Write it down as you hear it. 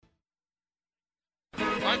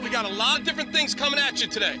got a lot of different things coming at you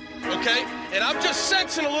today, okay? And I'm just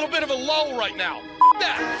sensing a little bit of a lull right now.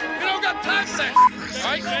 That. We don't got time for that.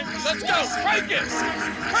 All right? Let's go. Crank it.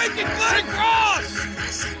 Crank it. Let it cross.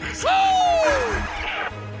 Woo!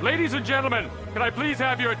 Ladies and gentlemen, can I please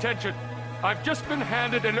have your attention? I've just been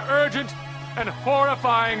handed an urgent and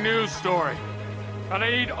horrifying news story. And I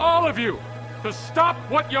need all of you to stop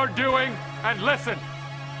what you're doing and listen.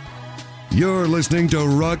 You're listening to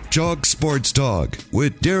Rock Chalk Sports Talk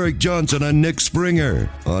with Derek Johnson and Nick Springer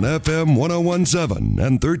on FM 1017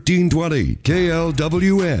 and 1320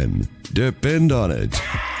 KLWN. Depend on it.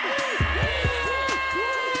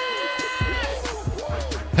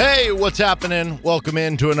 Hey, what's happening? Welcome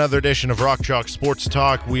in to another edition of Rock Chalk Sports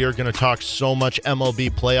Talk. We are going to talk so much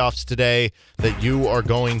MLB playoffs today that you are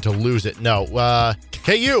going to lose it. No,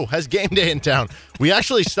 KU has game day in town. We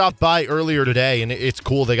actually stopped by earlier today, and it's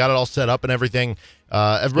cool. They got it all set up and everything.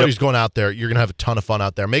 Everybody's going out there. You're going to have a ton of fun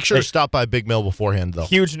out there. Make sure to stop by Big Mill beforehand, though.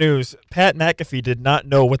 Huge news. Pat McAfee did not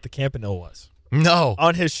know what the Campanile was. No.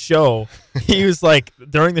 On his show, he was like,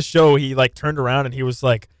 during the show, he like turned around and he was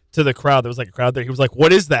like, to the crowd, there was like a crowd there. He was like,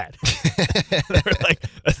 "What is that?" They were like,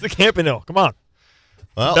 "That's the Campanile. Come on,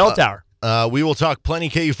 well, Bell Tower." We will talk plenty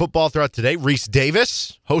KU football throughout today. Reese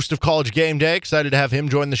Davis, host of College Game Day, excited to have him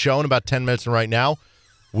join the show in about 10 minutes from right now.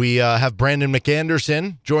 We have Brandon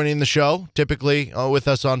McAnderson joining the show, typically with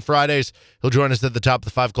us on Fridays. He'll join us at the top of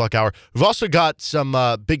the 5 o'clock hour. We've also got some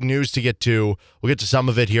big news to get to. We'll get to some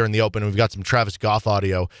of it here in the open. We've got some Travis Goff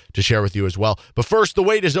audio to share with you as well. But first, the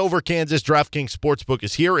wait is over. Kansas DraftKings Sportsbook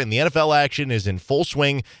is here, and the NFL action is in full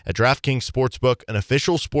swing at DraftKings Sportsbook, an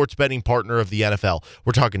official sports betting partner of the NFL.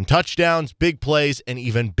 We're talking touchdowns, big plays, and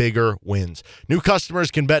even bigger wins. New customers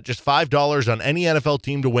can bet just $5 on any NFL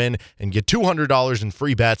team to win and get $200 in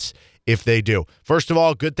free bets if they do. First of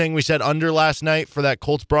all, good thing we said under last night for that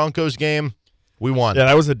Colts-Broncos game. We won. Yeah,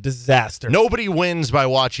 that was a disaster. Nobody wins by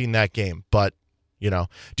watching that game, but you know.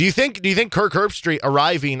 Do you think Kirk Herbstreit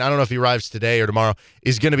arriving, I don't know if he arrives today or tomorrow,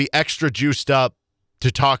 is going to be extra juiced up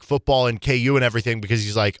to talk football and KU and everything because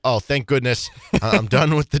he's like, "Oh, thank goodness. I'm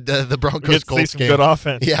done with the Broncos-Colts game." Good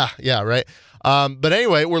offense. Yeah, right. But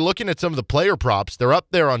anyway, we're looking at some of the player props. They're up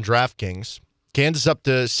there on DraftKings. Kansas up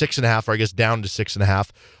to 6.5, or I guess down to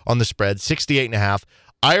 6.5 on the spread, 68.5.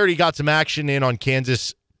 I already got some action in on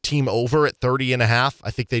Kansas team over at 30.5.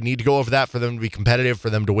 I think they need to go over that for them to be competitive, for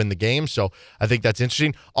them to win the game. So I think that's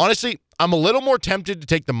interesting. Honestly, I'm a little more tempted to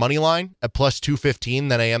take the money line at plus 215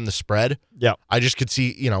 than I am the spread. Yeah. I just could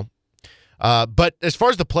see, but as far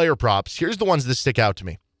as the player props, here's the ones that stick out to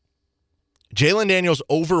me. Jalen Daniels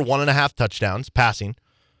over 1.5 touchdowns passing.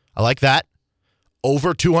 I like that.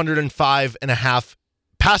 Over 205.5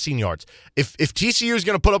 passing yards. If TCU is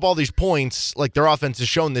going to put up all these points like their offense has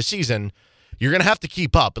shown this season, you're going to have to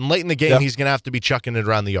keep up. And late in the game, He's going to have to be chucking it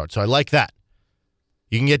around the yard. So I like that.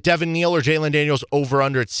 You can get Devin Neal or Jalen Daniels over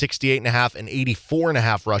under at 68.5 and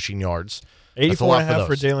 84.5 rushing yards. 84.5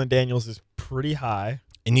 for Jalen Daniels is pretty high.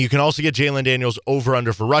 And you can also get Jalen Daniels over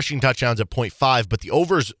under for rushing touchdowns at 0.5, but the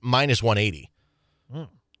over's minus 180.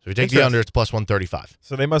 So if you take the under, it's plus 135.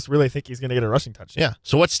 So they must really think he's going to get a rushing touchdown. Yeah.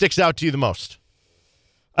 So what sticks out to you the most?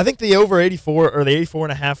 I think the over 84 or the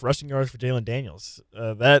 84.5 rushing yards for Jalen Daniels.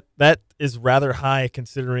 That is rather high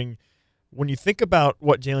considering when you think about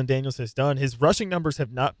what Jalen Daniels has done. His rushing numbers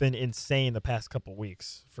have not been insane the past couple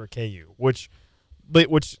weeks for KU, which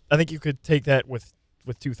I think you could take that with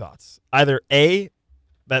two thoughts. Either A,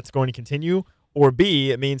 that's going to continue, or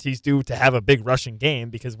B, it means he's due to have a big rushing game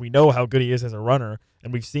because we know how good he is as a runner,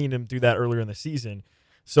 and we've seen him do that earlier in the season.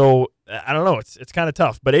 So I don't know. It's kind of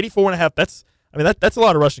tough. But 84.5, that's a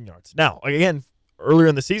lot of rushing yards. Now, again, earlier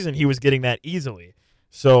in the season, he was getting that easily.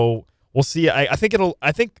 So we'll see. I think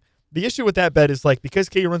the issue with that bet is like because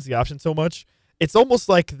KU runs the option so much, it's almost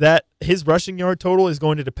like that his rushing yard total is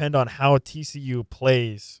going to depend on how TCU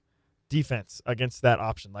plays defense against that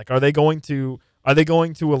option. Like, are they going to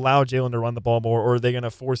allow Jalen to run the ball more, or are they going to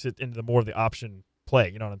force it into more of the option play?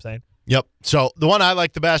 You know what I'm saying? Yep. So the one I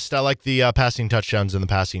like the best, I like the passing touchdowns and the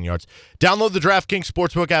passing yards. Download the DraftKings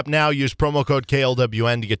Sportsbook app now. Use promo code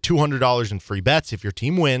KLWN to get $200 in free bets if your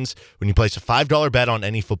team wins when you place a $5 bet on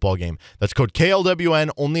any football game. That's code KLWN,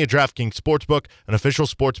 only at DraftKings Sportsbook, an official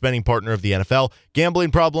sports betting partner of the NFL. Gambling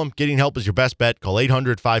problem? Getting help is your best bet. Call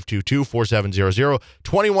 800-522-4700.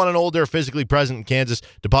 21 and older, physically present in Kansas.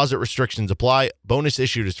 Deposit restrictions apply. Bonus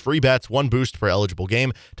issued is free bets, 1 boost per eligible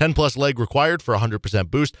game. 10-plus leg required for 100%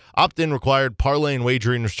 boost. Opt-in required. Parlay and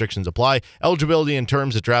wagering restrictions apply. Eligibility and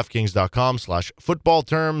terms at DraftKings.com/football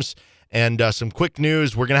terms. And some quick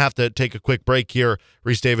news. We're going to have to take a quick break here.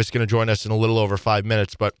 Reese Davis is going to join us in a little over 5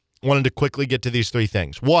 minutes, but wanted to quickly get to these three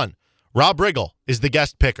things. One, Rob Riggle is the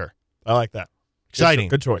guest picker. I like that. Exciting.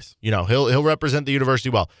 Good choice. You know, he'll represent the university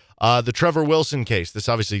well. The Trevor Wilson case, this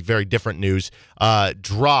obviously very different news,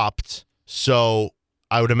 dropped. So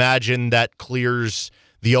I would imagine that clears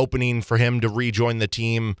the opening for him to rejoin the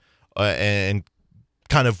team and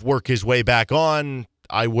kind of work his way back on.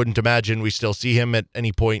 I wouldn't imagine we still see him at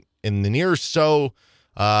any point in the near so.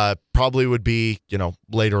 Probably would be,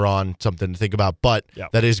 later on something to think about. But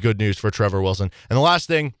That is good news for Trevor Wilson. And the last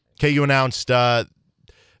thing, KU announced,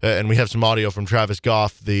 and we have some audio from Travis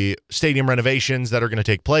Goff, the stadium renovations that are going to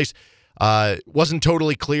take place. Wasn't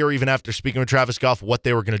totally clear, even after speaking with Travis Goff, what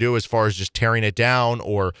they were going to do as far as just tearing it down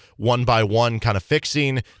or one by one kind of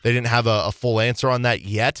fixing. They didn't have a full answer on that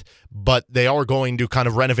yet, but they are going to kind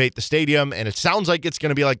of renovate the stadium, and it sounds like it's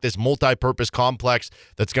going to be like this multi-purpose complex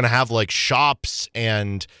that's going to have like shops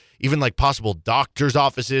and even like possible doctor's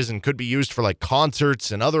offices, and could be used for like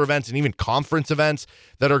concerts and other events and even conference events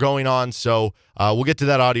that are going on. So we'll get to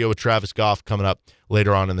that audio with Travis Goff coming up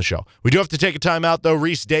later on in the show. We do have to take a time out, though.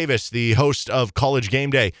 Reese Davis, the host of College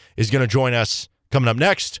Game Day, is going to join us coming up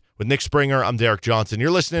next with Nick Springer. I'm Derek Johnson.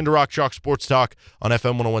 You're listening to Rock Chalk Sports Talk on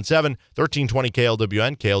FM 1017, 1320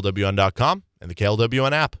 KLWN, KLWN.com, and the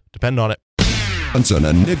KLWN app. Depend on it. Johnson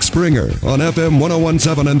and Nick Springer on FM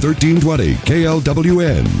 1017 and 1320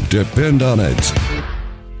 KLWN. Depend on it.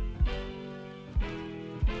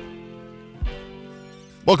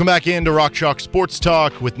 Welcome back into Rock Chalk Sports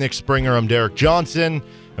Talk with Nick Springer. I'm Derek Johnson.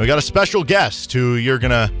 And we got a special guest who you're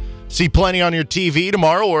going to see plenty on your TV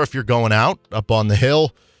tomorrow, or if you're going out up on the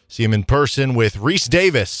hill, see him in person with Reese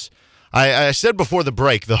Davis. I said before the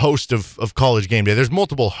break, the host of College Game Day. There's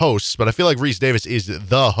multiple hosts, but I feel like Reese Davis is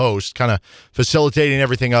the host, kind of facilitating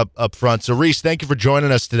everything up front. So, Reese, thank you for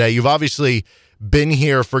joining us today. You've obviously been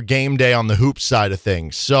here for Game Day on the hoops side of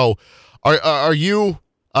things. So, are you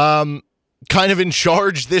kind of in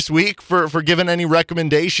charge this week for giving any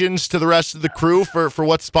recommendations to the rest of the crew for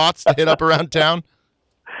what spots to hit up around town?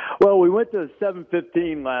 Well, we went to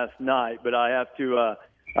 7:15 last night, but I have to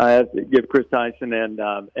give Chris Tyson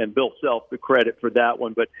and Bill Self the credit for that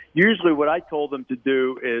one. But usually what I told them to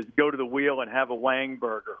do is go to the wheel and have a Wang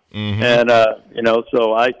burger. Mm-hmm. And,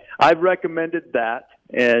 so I've recommended that.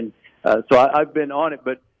 And so I've been on it.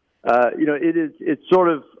 But, it's sort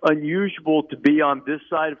of unusual to be on this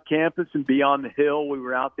side of campus and be on the hill. We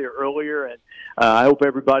were out there earlier, and I hope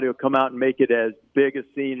everybody will come out and make it as big a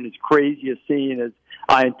scene and as crazy a scene as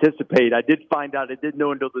I anticipate. I did find out, I didn't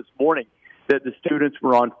know until this morning, that the students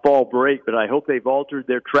were on fall break, but I hope they've altered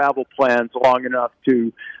their travel plans long enough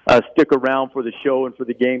to stick around for the show and for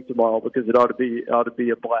the game tomorrow, because it ought to be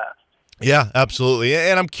a blast. Yeah, absolutely.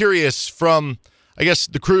 And I'm curious, from, I guess,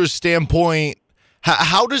 the crew's standpoint,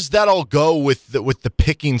 how does that all go with the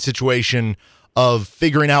picking situation of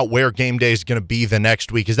figuring out where game day is going to be the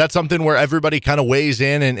next week? Is that something where everybody kind of weighs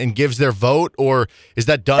in and gives their vote, or is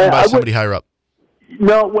that done by somebody higher up?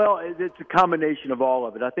 No, well, it's a combination of all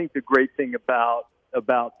of it. I think the great thing about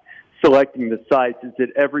selecting the sites is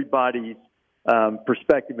that everybody's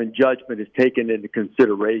perspective and judgment is taken into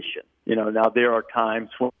consideration. Now there are times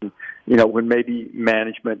when maybe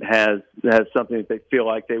management has something that they feel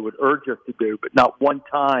like they would urge us to do, but not one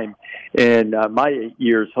time in my 8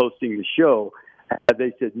 years hosting the show have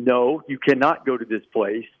they said, no, you cannot go to this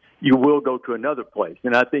place. You will go to another place.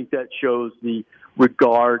 And I think that shows the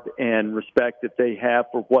regard and respect that they have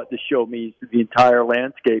for what the show means to the entire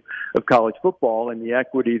landscape of college football, and the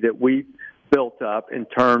equity that we've built up in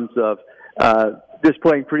terms of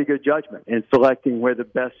displaying pretty good judgment and selecting where the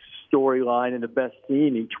best storyline and the best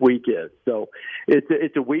scene each week is. So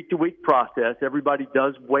it's a week-to-week process. Everybody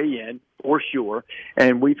does weigh in, for sure,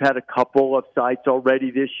 and we've had a couple of sites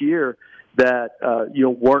already this year that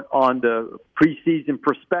weren't on the preseason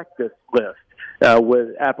prospectus list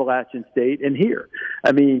with Appalachian State and here.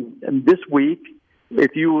 I mean, this week,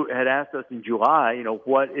 if you had asked us in July,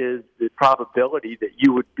 what is the probability that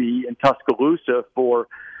you would be in Tuscaloosa for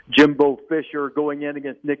Jimbo Fisher going in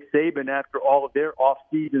against Nick Saban after all of their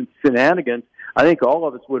off-season shenanigans, I think all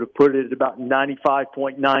of us would have put it at about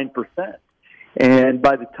 95.9%. And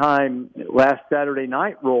by the time last Saturday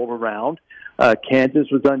night rolled around, Kansas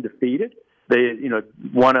was undefeated. They,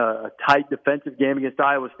 won a tight defensive game against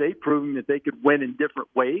Iowa State, proving that they could win in different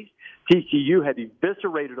ways. TCU had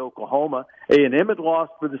eviscerated Oklahoma. A&M had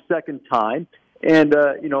lost for the second time. And,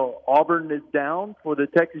 Auburn is down for the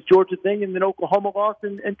Texas-Georgia thing, and then Oklahoma lost,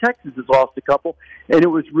 and Texas has lost a couple. And it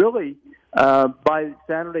was really, by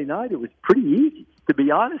Saturday night, it was pretty easy, to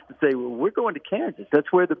be honest, to say, well, we're going to Kansas.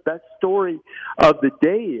 That's where the best story of the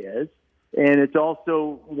day is. And it's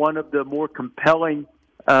also one of the more compelling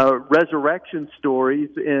resurrection stories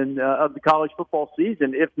of the college football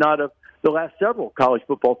season, if not of the last several college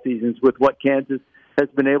football seasons with what Kansas has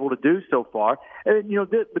been able to do so far. And,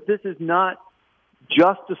 but this is not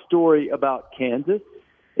just a story about Kansas.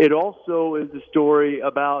 It also is a story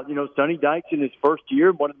about, Sonny Dykes in his first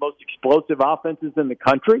year, one of the most explosive offenses in the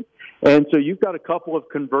country. And so you've got a couple of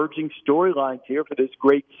converging storylines here for this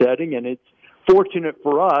great setting, and it's fortunate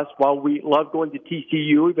for us. While we love going to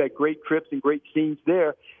TCU, we've had great trips and great scenes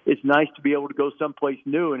there, it's nice to be able to go someplace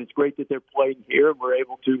new, and it's great that they're playing here and we're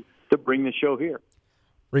able to bring the show here.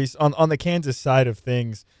 Reese, on the Kansas side of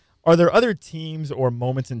things, are there other teams or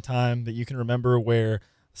moments in time that you can remember where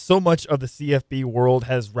so much of the CFB world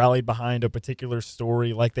has rallied behind a particular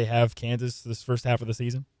story like they have Kansas this first half of the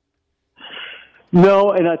season?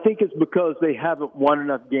 No, and I think it's because they haven't won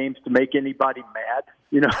enough games to make anybody mad.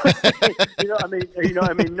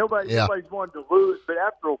 Nobody's wanted to lose, but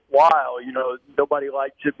after a while, nobody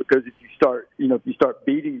likes it because if you start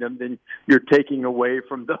beating them, then you're taking away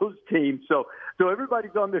from those teams. So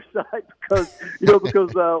everybody's on their side because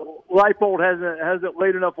Leipold hasn't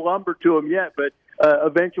laid enough lumber to him yet, but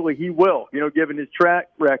eventually he will, given his track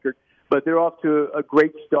record. But they're off to a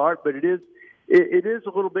great start, but it is a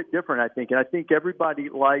little bit different, I think. And I think everybody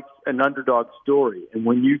likes an underdog story. And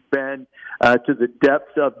when you've been to the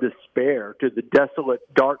depths of despair, to the desolate,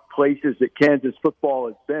 dark places that Kansas football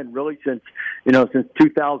has been really since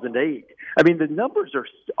 2008, I mean, the numbers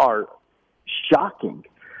are shocking.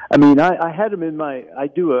 I mean, I had them I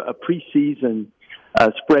do a preseason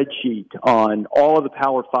spreadsheet on all of the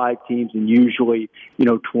Power 5 teams and usually,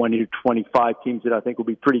 20 to 25 teams that I think will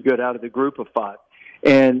be pretty good out of the group of 5.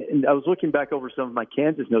 And I was looking back over some of my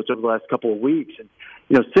Kansas notes over the last couple of weeks, and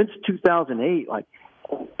since 2008, like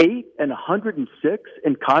 8 and 106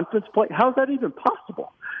 in conference play. How's that even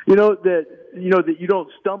possible? That you don't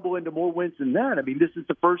stumble into more wins than that. I mean, this is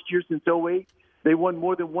the first year since 2008 they won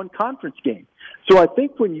more than one conference game. So I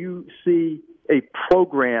think when you see a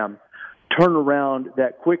program turn around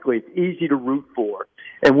that quickly, it's easy to root for.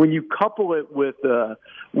 And when you couple it with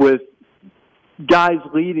guys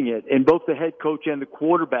leading it, and both the head coach and the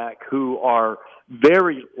quarterback who are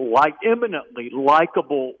very eminently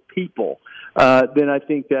likable people, then I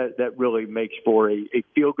think that really makes for a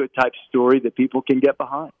feel-good type story that people can get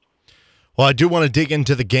behind. Well, I do want to dig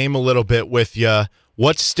into the game a little bit with you.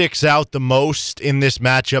 What sticks out the most in this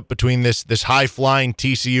matchup between this high-flying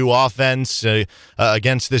TCU offense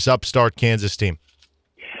against this upstart Kansas team?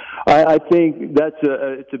 I think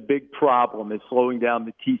it's a big problem, is slowing down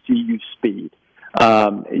the TCU speed.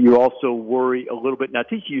 You also worry a little bit. Now,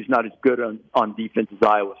 TCU's not as good on defense as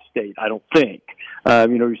Iowa State, I don't think.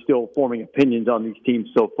 You're still forming opinions on these teams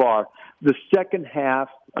so far. The second half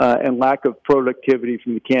and lack of productivity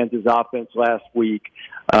from the Kansas offense last week,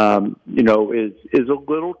 is a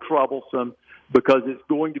little troublesome because it's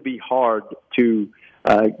going to be hard to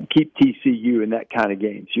keep TCU in that kind of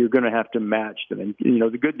game. So you're going to have to match them. And,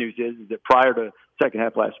 the good news is that prior to second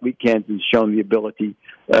half last week, Kansas has shown the ability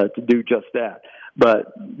to do just that.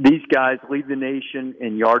 But these guys lead the nation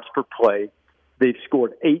in yards per play. They've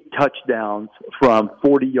scored 8 touchdowns from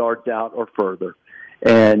 40 yards out or further.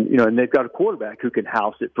 And, and they've got a quarterback who can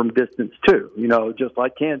house it from distance too, just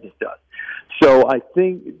like Kansas does. So I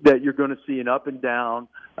think that you're going to see an up and down,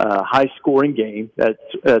 high scoring game.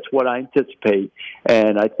 That's what I anticipate.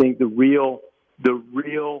 And I think the real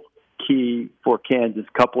key for Kansas,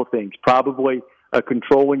 couple of things, probably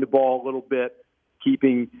controlling the ball a little bit,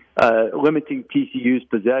 limiting TCU's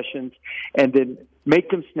possessions, and then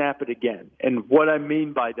make them snap it again. And what I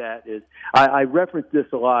mean by that is, I reference this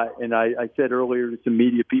a lot, and I said earlier to some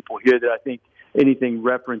media people here that I think anything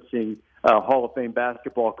referencing Hall of Fame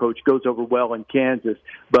basketball coach goes over well in Kansas.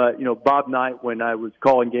 But, Bob Knight, when I was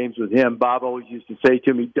calling games with him, Bob always used to say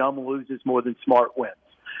to me, dumb loses more than smart wins,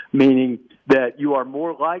 meaning that you are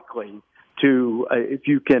more likely to, if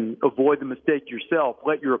you can avoid the mistake yourself,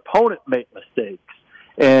 let your opponent make mistakes.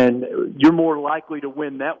 And you're more likely to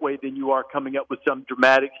win that way than you are coming up with some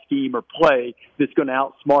dramatic scheme or play that's going to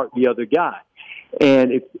outsmart the other guy.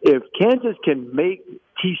 And if Kansas can make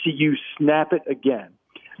TCU snap it again,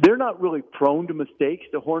 they're not really prone to mistakes,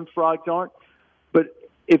 the Horned Frogs aren't. But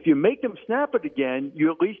if you make them snap it again,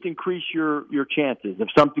 you at least increase your chances of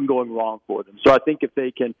something going wrong for them. So I think if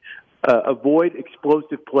they can avoid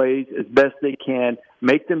explosive plays as best they can,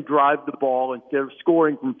 make them drive the ball instead of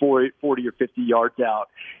scoring from 40 or 50 yards out,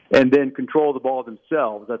 and then control the ball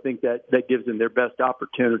themselves, I think that gives them their best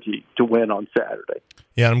opportunity to win on Saturday.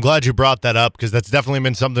 Yeah, I'm glad you brought that up because that's definitely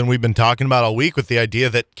been something we've been talking about all week with the idea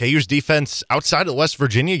that KU's defense outside of the West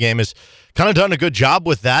Virginia game has kind of done a good job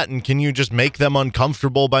with that, and can you just make them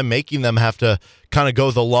uncomfortable by making them have to kind of go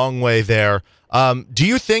the long way there? Do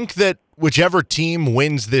you think that whichever team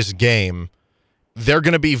wins this game, they're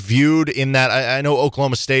going to be viewed in that. I know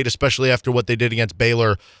Oklahoma State, especially after what they did against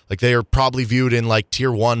Baylor, like they are probably viewed in like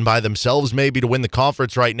tier 1 by themselves, maybe to win the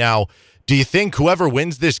conference right now. Do you think whoever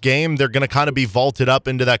wins this game, they're going to kind of be vaulted up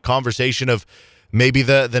into that conversation of maybe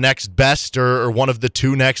the next best or one of the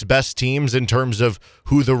 2 next best teams in terms of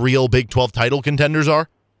who the real Big 12 title contenders are?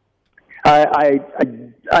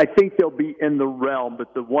 I think they'll be in the realm,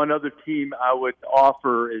 but the one other team I would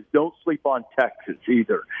offer is don't sleep on Texas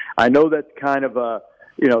either. I know that's kind of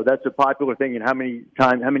that's a popular thing, and how many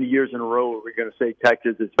years in a row are we going to say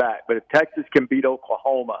Texas is back? But if Texas can beat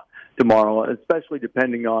Oklahoma tomorrow, especially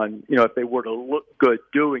depending on, if they were to look good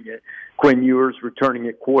doing it, Quinn Ewers returning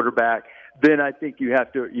at quarterback, then I think you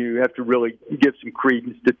have to really give some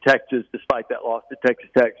credence to Texas, despite that loss to Texas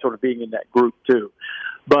Tech sort of being in that group too.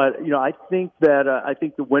 But I think that I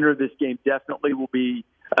think the winner of this game definitely will be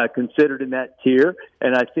considered in that tier.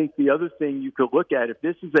 And I think the other thing you could look at, if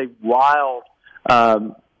this is a wild,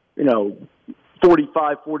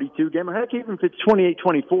 45-42 game, or heck, even if it's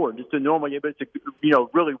 28-24, just a normal game, but it's a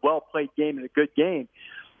really well played game and a good game.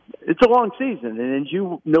 It's a long season, and as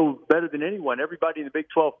you know better than anyone, everybody in the Big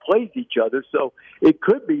 12 plays each other. So it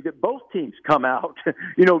could be that both teams come out,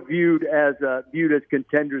 viewed as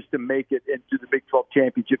contenders to make it into the Big 12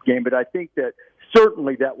 championship game. But I think that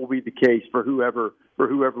certainly that will be the case for whoever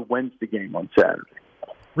wins the game on Saturday.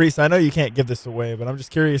 Reese, I know you can't give this away, but I'm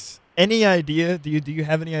just curious. Any idea? Do you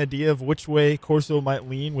have any idea of which way Corso might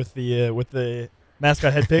lean with the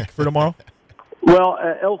mascot head pick for tomorrow? Well,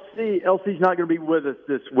 LC's not going to be with us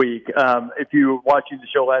this week. If you were watching the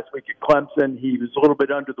show last week at Clemson, he was a little bit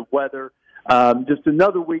under the weather. Just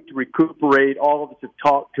another week to recuperate. All of us have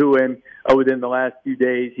talked to him within the last few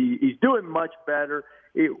days. He's doing much better.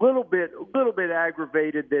 A little bit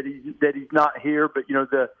aggravated that he's not here, but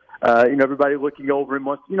everybody looking over him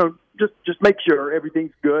wants just make sure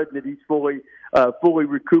everything's good and that he's fully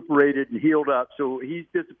recuperated and healed up. So he's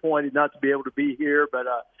disappointed not to be able to be here, but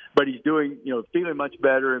he's doing feeling much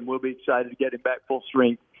better, and we'll be excited to get him back full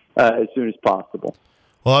strength as soon as possible.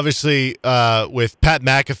 Well, obviously, with Pat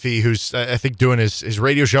McAfee, who's I think doing his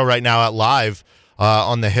radio show right now at Live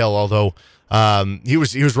on the Hill, although he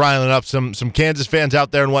was riling up some Kansas fans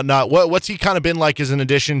out there and whatnot. What's he kind of been like as an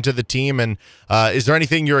addition to the team, and is there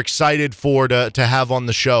anything you're excited for to have on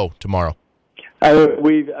the show tomorrow?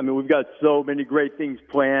 We've got so many great things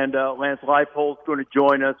planned. Lance Leipold's going to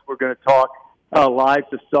join us. We're going to talk live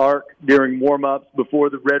to Sark during warm-ups before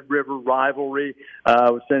the Red River rivalry.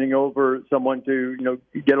 We're sending over someone to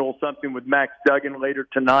get a little something with Max Duggan later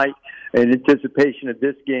tonight in anticipation of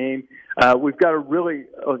this game. We've got a really,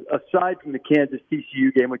 aside from the Kansas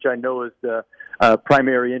TCU game, which I know is the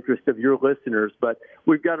primary interest of your listeners, but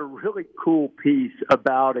we've got a really cool piece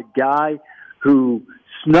about a guy who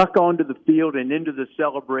snuck onto the field and into the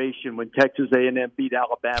celebration when Texas A&M beat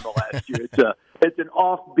Alabama last year. It's an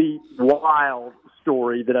offbeat, wild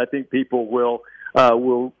story that I think people will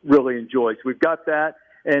really enjoy. So we've got that,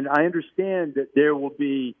 and I understand that there will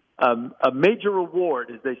be a major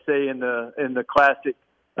reward, as they say in the classic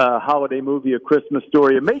holiday movie, A Christmas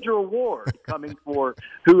Story, a major award coming for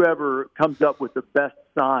whoever comes up with the best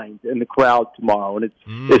signs in the crowd tomorrow, and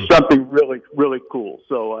it's something really, really cool.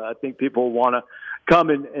 So I think people want to come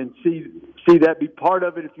and see that, be part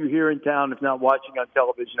of it if you're here in town. If not watching on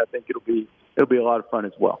television, I think it'll be a lot of fun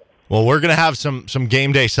as well. Well, we're going to have some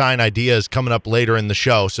game day sign ideas coming up later in the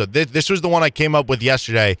show. So this was the one I came up with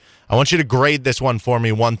yesterday. I want you to grade this one for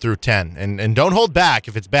me 1 through 10, and don't hold back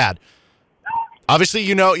if it's bad. Obviously,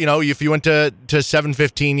 if you went to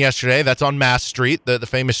 715 yesterday, that's on Mass Street, the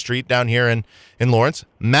famous street down here in Lawrence.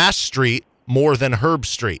 Mass Street more than Herb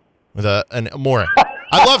Street with an more.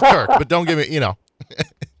 I love Kirk, but don't give me,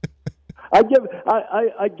 I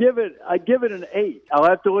give it an 8. I'll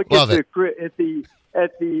have to look at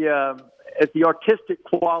the artistic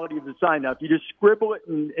quality of the sign. Now, if you just scribble it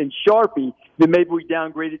in Sharpie, then maybe we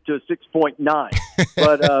downgrade it to a 6.9.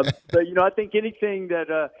 But I think anything that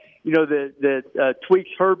that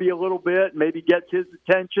tweaks Herbie a little bit, maybe gets his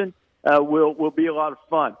attention, will be a lot of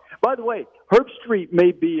fun. By the way, Herb Street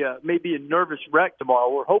may be a nervous wreck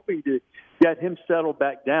tomorrow. We're hoping to get him settled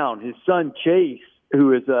back down. His son Chase,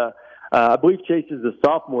 who is I believe Chase is a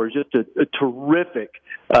sophomore, is just a terrific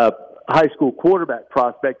high school quarterback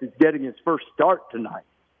prospect, is getting his first start tonight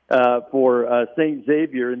for St.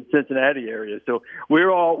 Xavier in the Cincinnati area. So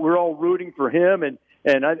we're all rooting for him, and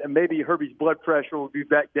maybe Herbie's blood pressure will be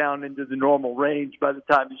back down into the normal range by the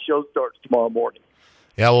time the show starts tomorrow morning.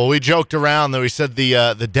 Yeah, well, we joked around that we said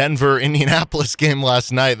the Denver-Indianapolis game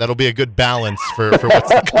last night, that'll be a good balance for what's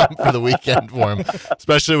to come for the weekend for him,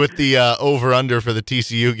 especially with the over-under for the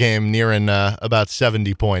TCU game nearing about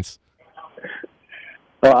 70 points.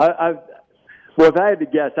 Well, if I had to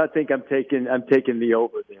guess, I think I'm taking the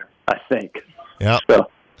over there. I think. Yeah. So.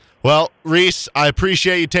 Well, Reese, I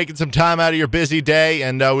appreciate you taking some time out of your busy day,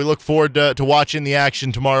 and we look forward to watching the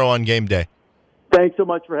action tomorrow on game day. Thanks so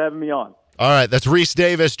much for having me on. All right, that's Reese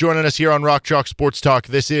Davis joining us here on Rock Chalk Sports Talk.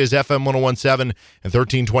 This is FM 1017 and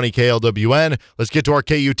 1320 KLWN. Let's get to our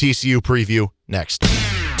KU-TCU preview next.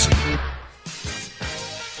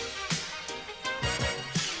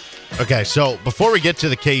 Okay, so before we get to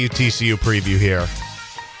the KU-TCU preview here,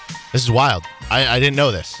 this is wild. I didn't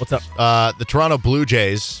know this. What's up? The Toronto Blue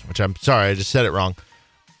Jays, which I'm sorry, I just said it wrong,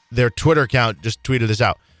 their Twitter account just tweeted this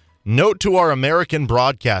out. Note to our American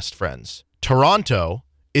broadcast friends, Toronto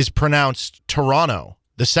is pronounced Toronto.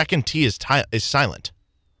 The second T is silent.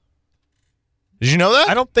 Did you know that?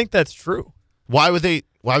 I don't think that's true. Why would they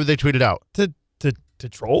tweet it out? To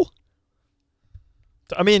troll?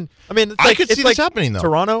 I mean, it's I could see like this happening though.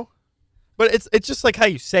 Toronto, but it's just like how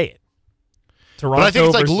you say it. Toronto, but I think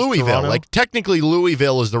it's like versus Louisville. Toronto. Like technically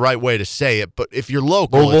Louisville is the right way to say it, but if you're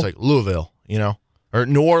local, it's like Louisville, or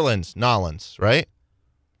New Orleans, Nolans, right?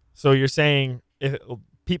 So you're saying if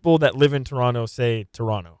people that live in Toronto say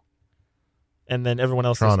Toronto, and then everyone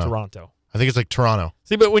else says Toronto. I think it's like Toronto.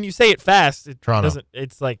 See, but when you say it fast, it Toronto. doesn't.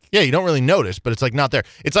 It's like Yeah, you don't really notice, but it's like not there.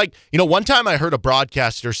 It's like, one time I heard a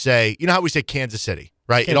broadcaster say, you know how we say Kansas City,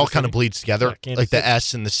 right? It all kind of bleeds together, Yeah, like the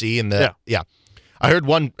S and the C and the yeah. I heard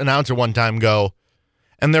one announcer one time go,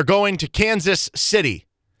 and they're going to Kansas City.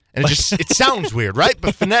 And it sounds weird, right?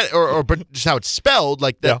 But phonetic or just how it's spelled,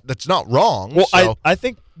 like that, that's not wrong. Well, so. I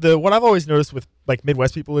think what I've always noticed with like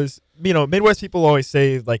Midwest people is, Midwest people always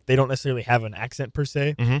say like they don't necessarily have an accent per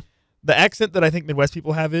se. Mm-hmm. The accent that I think Midwest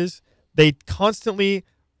people have is they constantly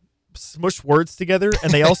smush words together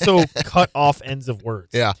and they also cut off ends of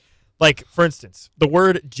words. Yeah. Like, for instance, the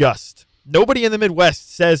word just. Nobody in the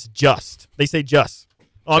Midwest says just. They say just.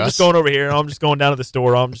 Oh, I'm just going over here. I'm just going down to the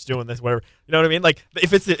store. I'm just doing this, whatever. You know what I mean? Like,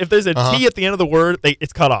 if there's a T at the end of the word,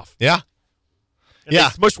 it's cut off. Yeah. And they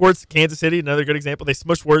smush words. Kansas City, another good example. They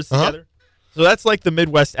smush words together. So that's like the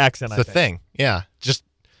Midwest accent, It's the thing. Yeah. Just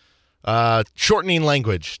shortening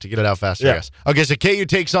language to get it out faster, I guess. Okay, so KU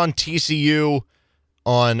takes on TCU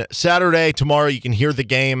on Saturday. Tomorrow you can hear the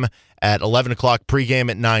game at 11 o'clock, pregame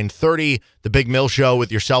at 9:30. The Big Mill Show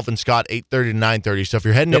with yourself and Scott, 8:30 to 9:30. So if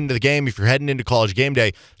you're heading into the game, if you're heading into College Game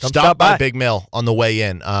Day, stop by Big Mill on the way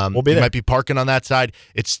in. We'll be there. You might be parking on that side.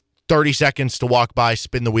 It's 30 seconds to walk by,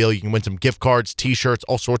 spin the wheel. You can win some gift cards, T-shirts,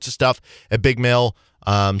 all sorts of stuff at Big Mill.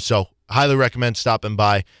 So highly recommend stopping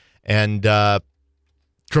by. And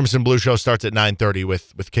Crimson Blue Show starts at 9:30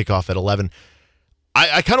 with kickoff at 11.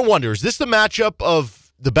 I kind of wonder, is this the matchup of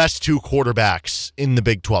the best two quarterbacks in the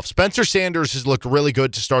Big 12? Spencer Sanders has looked really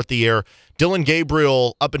good to start the year. Dylan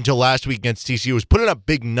Gabriel, up until last week against TCU, was putting up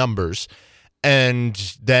big numbers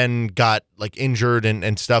and then got injured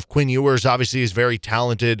and stuff. Quinn Ewers obviously is very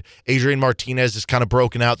talented. Adrian Martinez has kind of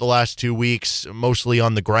broken out the last 2 weeks, mostly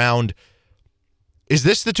on the ground. Is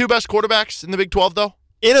this the two best quarterbacks in the Big 12, though?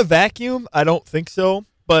 In a vacuum, I don't think so.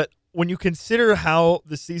 But when you consider how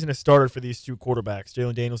the season has started for these two quarterbacks,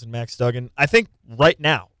 Jalen Daniels and Max Duggan, I think right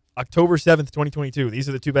now, October 7th, 2022, these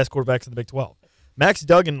are the two best quarterbacks in the Big 12. Max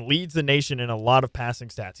Duggan leads the nation in a lot of passing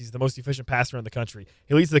stats. He's the most efficient passer in the country.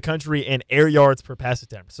 He leads the country in air yards per pass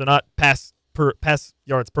attempt. So not pass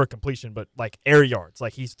yards per completion, but like air yards.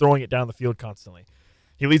 Like he's throwing it down the field constantly.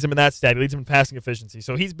 He leads him in that stat. He leads him in passing efficiency.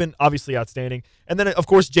 So he's been obviously outstanding. And then, of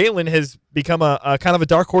course, Jalen has become a kind of a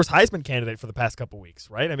dark horse Heisman candidate for the past couple weeks,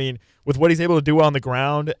 right? I mean, with what he's able to do on the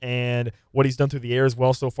ground and what he's done through the air as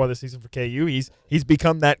well so far this season for KU, he's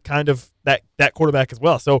become that kind of that quarterback as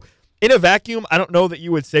well. So in a vacuum, I don't know that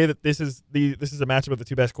you would say that this is a matchup of the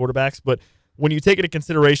two best quarterbacks, but when you take into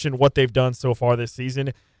consideration what they've done so far this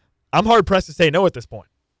season, I'm hard pressed to say no at this point.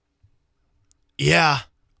 Yeah,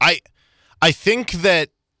 I think that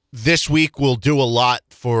this week will do a lot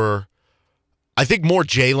for, I think, more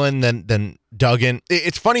Jalen than Duggan.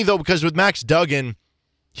 It's funny, though, because with Max Duggan,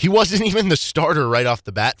 he wasn't even the starter right off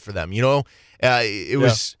the bat for them. It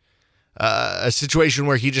was a situation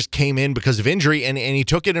where he just came in because of injury, and he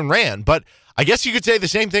took it and ran. But I guess you could say the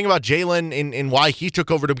same thing about Jalen in why he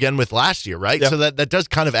took over to begin with last year, right? Yeah. So that does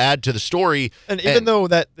kind of add to the story. And even though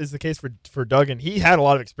that is the case for Duggan, he had a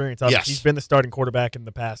lot of experience. Yes. He's been the starting quarterback in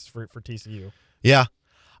the past for TCU. Yeah.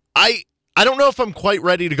 I I don't know if I'm quite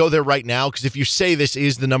ready to go there right now, because if you say this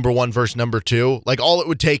is the number one versus number two, like all it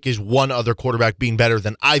would take is one other quarterback being better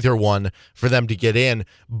than either one for them to get in.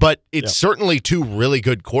 But it's certainly two really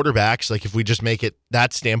good quarterbacks. Like if we just make it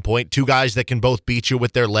that standpoint, two guys that can both beat you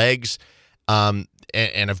with their legs, and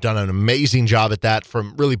have done an amazing job at that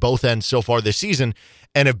from really both ends so far this season,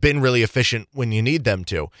 and have been really efficient when you need them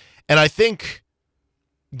to. And I think,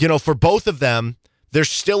 for both of them, they're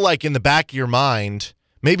still like in the back of your mind.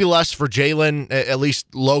 Maybe less for Jalen, at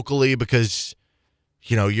least locally, because,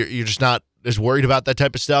 you're just not as worried about that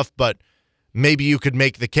type of stuff. But maybe you could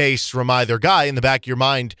make the case from either guy in the back of your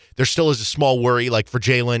mind. There still is a small worry. Like for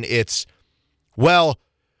Jalen, it's, well,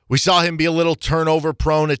 we saw him be a little turnover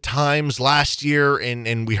prone at times last year,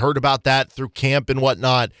 and we heard about that through camp and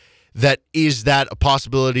whatnot. Is that a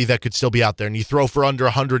possibility that could still be out there? And you throw for under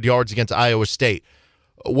 100 yards against Iowa State.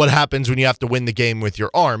 What happens when you have to win the game with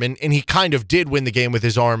your arm? And he kind of did win the game with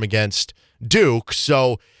his arm against Duke,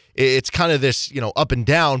 so it's kind of this, up and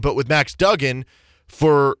down. But with Max Duggan,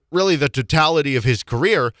 for really the totality of his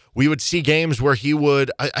career, we would see games where he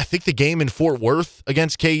would, I think the game in Fort Worth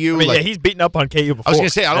against KU. He's beaten up on KU before. I was going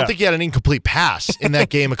to say, I don't think he had an incomplete pass in that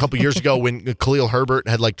game a couple years ago when Khalil Herbert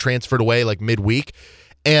had transferred away midweek.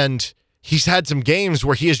 And he's had some games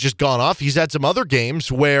where he has just gone off. He's had some other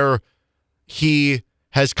games where he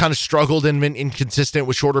has kind of struggled and been inconsistent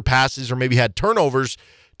with shorter passes or maybe had turnovers,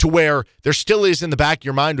 to where there still is in the back of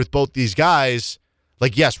your mind with both these guys,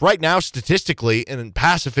 yes, right now statistically in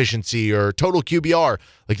pass efficiency or total QBR,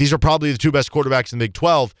 these are probably the two best quarterbacks in the Big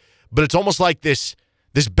 12, but it's almost like this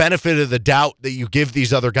benefit of the doubt that you give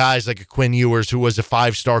these other guys, like a Quinn Ewers, who was a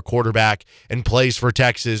 5-star quarterback and plays for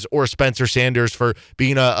Texas, or Spencer Sanders for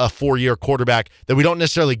being a 4-year quarterback, that we don't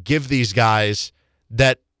necessarily give these guys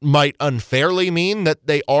that might unfairly mean that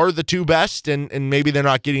they are the two best and maybe they're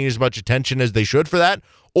not getting as much attention as they should for that,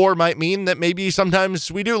 or might mean that maybe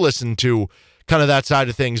sometimes we do listen to kind of that side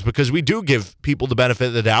of things, because we do give people the benefit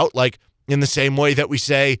of the doubt, in the same way that we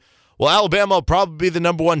say, well, Alabama will probably be the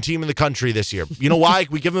number one team in the country this year. You know why?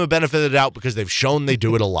 We give them a benefit of the doubt because they've shown they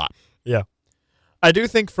do it a lot. Yeah. I do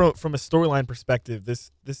think from a storyline perspective, this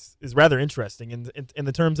is rather interesting in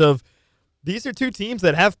the terms of, these are two teams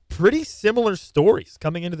that have pretty similar stories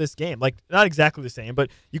coming into this game. Not exactly the same, but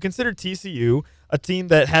you consider TCU a team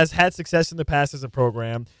that has had success in the past as a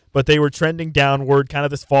program, but they were trending downward, kind of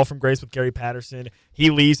this fall from grace with Gary Patterson. He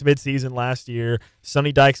leaves midseason last year.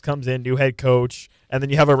 Sonny Dykes comes in, new head coach, and then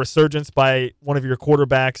you have a resurgence by one of your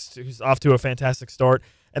quarterbacks who's off to a fantastic start.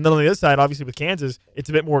 And then on the other side, obviously with Kansas, it's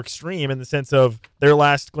a bit more extreme in the sense of their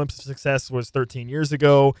last glimpse of success was 13 years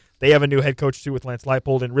ago. They have a new head coach too with Lance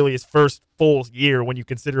Leipold, and really his first full year when you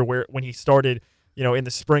consider when he started, in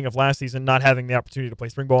the spring of last season, not having the opportunity to play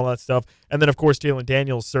spring ball and all that stuff. And then of course Jalen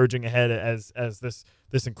Daniels surging ahead as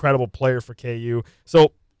this incredible player for KU.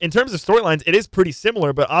 So in terms of storylines, it is pretty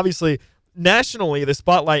similar, but obviously nationally the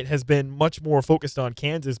spotlight has been much more focused on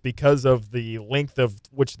Kansas because of the length of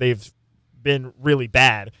which they've been really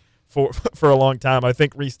bad for a long time. I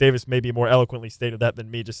think Reese Davis maybe more eloquently stated that than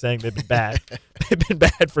me, just saying they've been bad. They've been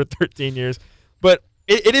bad for 13 years. But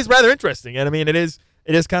it is rather interesting. And it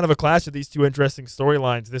is kind of a clash of these two interesting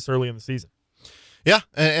storylines this early in the season. Yeah,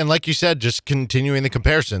 and like you said, just continuing the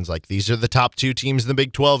comparisons, these are the top two teams in the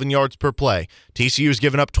Big 12 in yards per play. TCU has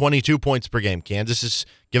given up 22 points per game. Kansas has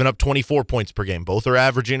given up 24 points per game. Both are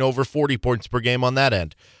averaging over 40 points per game on that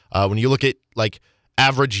end. When you look at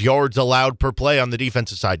average yards allowed per play on the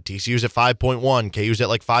defensive side, TCU's at 5.1, KU's at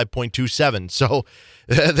 5.27. So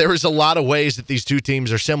there is a lot of ways that these two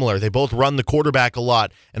teams are similar. They both run the quarterback a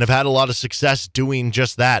lot and have had a lot of success doing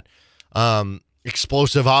just that.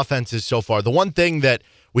 Explosive offenses so far. The one thing that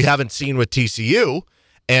we haven't seen with TCU,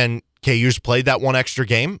 and KU's played that one extra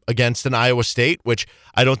game against an Iowa State, which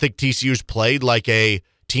I don't think TCU's played like a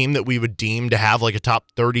team that we would deem to have a top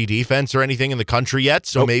 30 defense or anything in the country yet.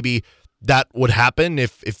 So maybe that would happen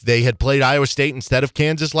if they had played Iowa State instead of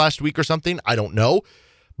Kansas last week or something. I don't know.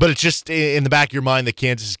 But it's just in the back of your mind that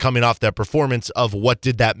Kansas is coming off that performance of what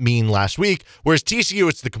did that mean last week, whereas TCU,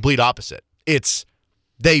 it's the complete opposite.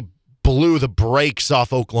 They blew the brakes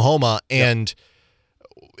off Oklahoma, and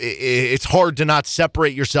it's hard to not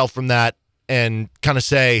separate yourself from that and kind of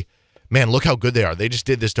say, man, look how good they are. They just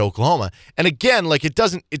did this to Oklahoma. And again,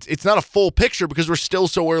 it's not a full picture because we're still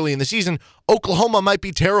so early in the season. Oklahoma might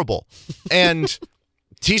be terrible. And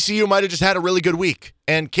TCU might have just had a really good week.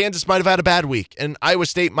 And Kansas might have had a bad week. And Iowa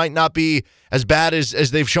State might not be as bad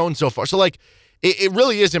as they've shown so far. So, it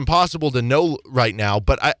really is impossible to know right now.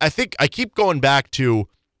 But I think I keep going back to,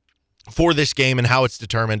 for this game and how it's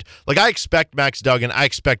determined, I expect Max Duggan, I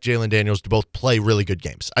expect Jalen Daniels to both play really good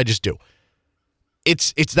games. I just do.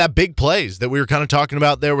 it's that big plays that we were kind of talking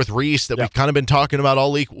about there with Reese that we've kind of been talking about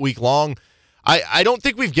all week long. I don't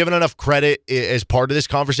think we've given enough credit as part of this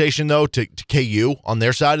conversation, though, to KU on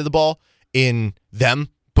their side of the ball in them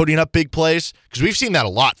putting up big plays, because we've seen that a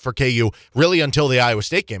lot for KU really until the Iowa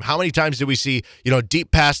State game. How many times did we see,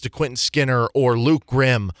 deep pass to Quentin Skinner or Luke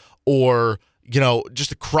Grimm or,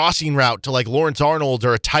 just a crossing route to like Lawrence Arnold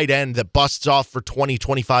or a tight end that busts off for 20,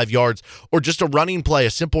 25 yards, or just a running play, a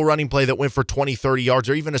simple running play that went for 20, 30 yards,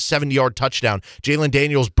 or even a 70-yard touchdown. Jalen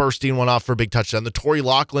Daniels bursting one off for a big touchdown, the Torrey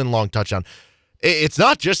Loughlin long touchdown. It's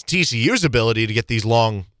not just TCU's ability to get these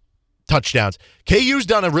long touchdowns. KU's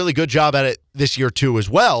done a really good job at it this year too as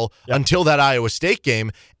well, until that Iowa State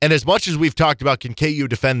game. And as much as we've talked about can KU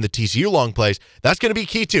defend the TCU long plays, that's going to be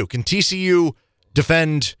key too. Can TCU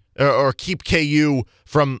defend or keep KU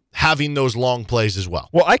from having those long plays as well?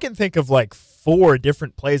 Well, I can think of like 4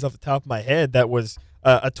 different plays off the top of my head that was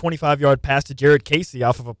a 25-yard pass to Jared Casey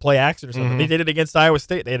off of a play action or something. They did it against Iowa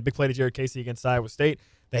State. They had a big play to Jared Casey against Iowa State.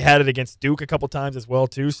 They had it against Duke a couple times as well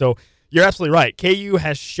too. So you're absolutely right. KU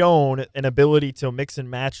has shown an ability to mix and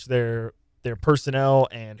match their personnel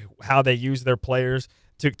and how they use their players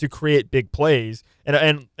to create big plays.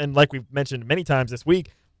 And like we've mentioned many times this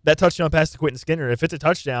week, that touchdown pass to Quentin Skinner, if it's a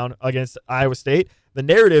touchdown against Iowa State, the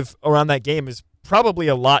narrative around that game is probably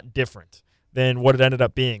a lot different than what it ended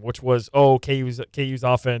up being, which was, KU's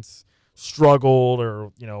offense struggled,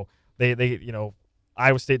 or they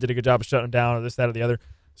Iowa State did a good job of shutting them down, or this, that, or the other.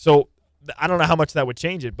 So I don't know how much that would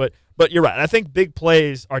change it, but you're right. I think big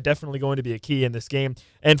plays are definitely going to be a key in this game.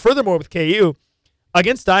 And furthermore, with KU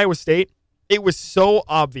against Iowa State, it was so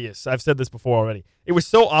obvious. I've said this before already. It was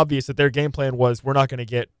so obvious that their game plan was we're not going to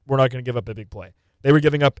give up a big play. They were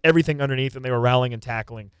giving up everything underneath, and they were rallying and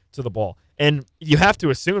tackling to the ball. And you have to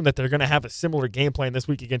assume that they're going to have a similar game plan this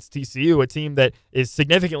week against TCU, a team that is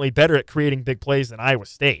significantly better at creating big plays than Iowa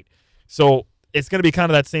State. So it's going to be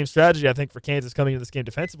kind of that same strategy, I think, for Kansas coming into this game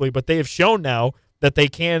defensively. But they have shown now that they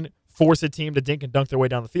can force a team to dink and dunk their way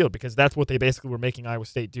down the field, because that's what they basically were making Iowa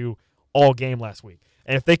State do all game last week.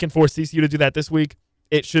 And if they can force TCU to do that this week,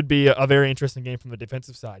 it should be a very interesting game from the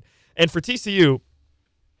defensive side. And for TCU,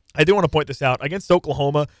 I do want to point this out. Against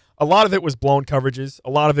Oklahoma, a lot of it was blown coverages. A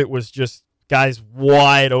lot of it was just guys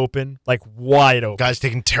wide open, Guys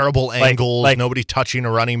taking terrible angles, nobody touching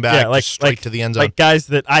a running back, just straight to the end zone. Like guys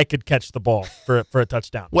that I could catch the ball for a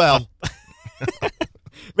touchdown. Well,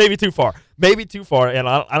 maybe too far, and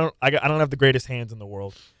I don't have the greatest hands in the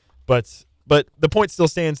world, but the point still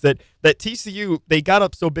stands that TCU, they got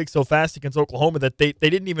up so big so fast against Oklahoma that they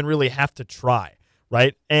didn't even really have to try,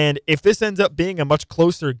 right? And if this ends up being a much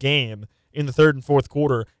closer game in the third and fourth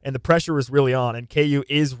quarter, and the pressure is really on, and KU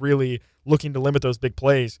is really looking to limit those big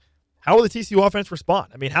plays, how will the TCU offense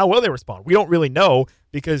respond? I mean, how will they respond? We don't really know,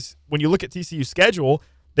 because when you look at TCU's schedule,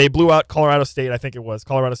 they blew out Colorado State. I think it was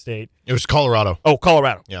Colorado State. It was Colorado. Oh,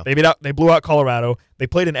 Colorado. Yeah. They blew out Colorado. They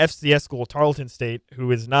played an FCS school, Tarleton State,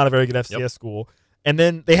 who is not a very good FCS school. And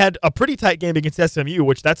then they had a pretty tight game against SMU,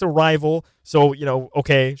 which that's a rival. So,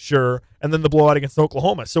 okay, sure. And then the blowout against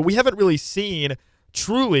Oklahoma. So we haven't really seen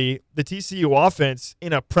truly the TCU offense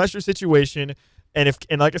in a pressure situation. And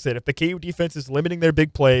like I said, if the KU defense is limiting their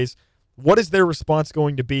big plays, what is their response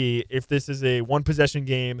going to be if this is a one-possession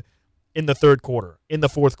game in the third quarter, in the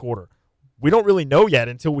fourth quarter? We don't really know yet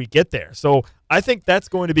until we get there. So I think that's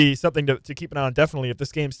going to be something to keep an eye on, definitely, if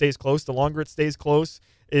this game stays close. The longer it stays close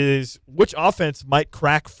is which offense might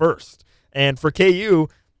crack first. And for KU,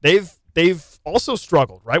 they've also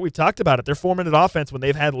struggled, right? We've talked about it. Their 4-minute offense, when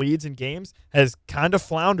they've had leads in games, has kind of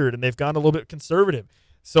floundered, and they've gone a little bit conservative.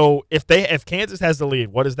 So if Kansas has the lead,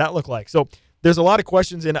 what does that look like? So there's a lot of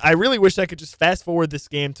questions, and I really wish I could just fast forward this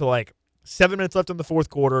game to like 7 minutes left in the fourth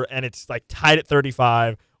quarter, and it's like tied at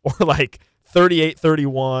 35, or like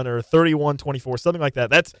 38-31 or 31-24, something like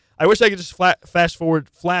that. I wish I could just fast forward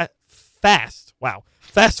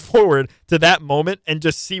to that moment and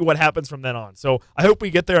just see what happens from then on. So I hope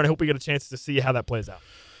we get there, and I hope we get a chance to see how that plays out.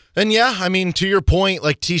 And yeah, I mean, to your point,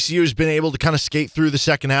 like TCU has been able to kind of skate through the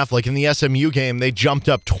second half. Like in the SMU game, they jumped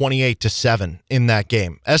up 28-7 in that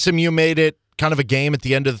game. SMU made it kind of a game at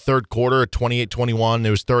the end of the third quarter at 28-21. It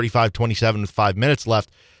was 35-27 with 5 minutes left.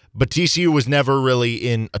 But TCU was never really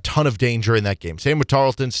in a ton of danger in that game. Same with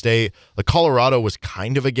Tarleton State. Like Colorado was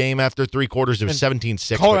kind of a game after three quarters. It was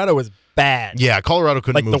 17-6. Colorado was bad. Yeah, Colorado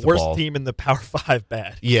couldn't move the ball. Like the worst team in the Power 5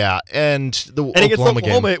 bad. Yeah, and against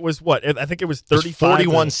Oklahoma, it was what? I think it was 35.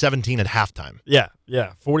 41-17 at halftime. Yeah,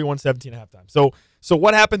 41-17 at halftime. So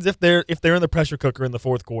what happens if they're in the pressure cooker in the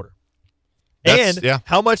fourth quarter?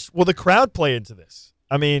 How much will the crowd play into this?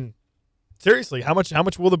 I mean, seriously, how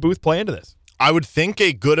much will the booth play into this? I would think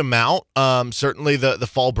a good amount. Certainly the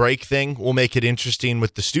fall break thing will make it interesting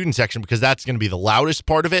with the student section because that's going to be the loudest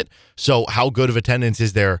part of it. So how good of attendance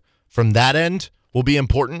is there from that end will be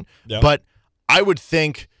important. Yep. But I would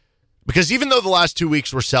think, because even though the last 2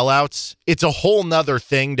 weeks were sellouts, it's a whole nother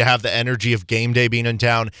thing to have the energy of game day being in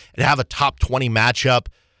town and have a top 20 matchup.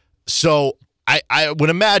 So I would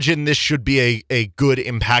imagine this should be a good,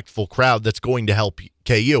 impactful crowd that's going to help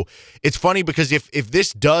KU. It's funny because if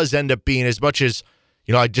this does end up being, as much as,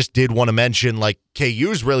 I just did want to mention, like,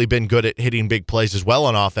 KU's really been good at hitting big plays as well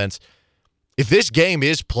on offense. If this game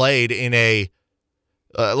is played in a,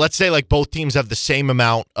 let's say, like, both teams have the same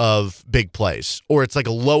amount of big plays, or it's like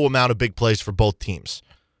a low amount of big plays for both teams,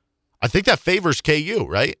 I think that favors KU,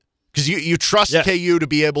 right? Because you trust KU to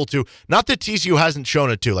be able to, not that TCU hasn't shown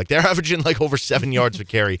it too. Like, they're averaging like over 7 yards per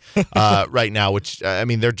carry right now, which,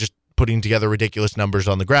 they're just putting together ridiculous numbers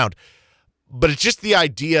on the ground. But it's just the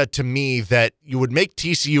idea to me that you would make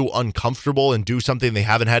TCU uncomfortable and do something they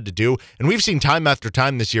haven't had to do. And we've seen time after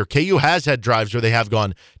time this year, KU has had drives where they have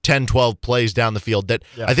gone 10, 12 plays down the field. That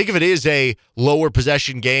I think if it is a lower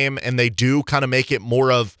possession game and they do kind of make it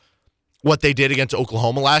more of what they did against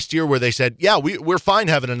Oklahoma last year, where they said, we're fine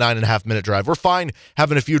having a 9.5-minute drive. We're fine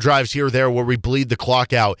having a few drives here or there where we bleed the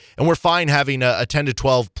clock out. And we're fine having a 10 to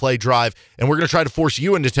 12 play drive. And we're going to try to force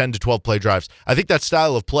you into 10 to 12 play drives. I think that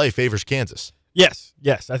style of play favors Kansas. Yes,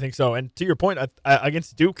 I think so. And to your point,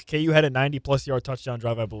 against Duke, KU had a 90-plus yard touchdown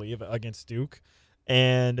drive, I believe, against Duke.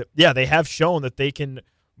 And, they have shown that they can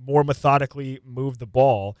more methodically move the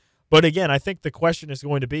ball. But again, I think the question is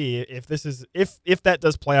going to be if that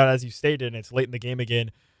does play out as you stated and it's late in the game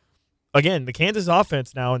again, the Kansas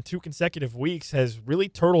offense now in 2 consecutive weeks has really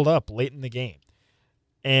turtled up late in the game.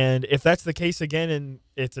 And if that's the case again and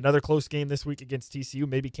it's another close game this week against TCU,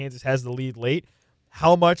 maybe Kansas has the lead late,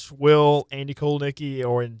 how much will Andy Kotelnicki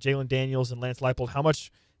or Jalen Daniels and Lance Leipold,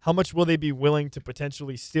 how much will they be willing to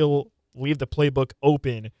potentially still leave the playbook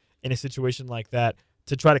open in a situation like that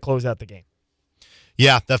to try to close out the game?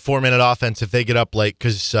 Yeah, that 4-minute offense, if they get up late,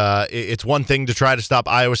 because it's one thing to try to stop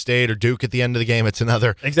Iowa State or Duke at the end of the game. It's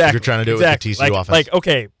another if you're trying to do it with the TCU offense.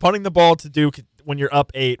 Okay, punting the ball to Duke when you're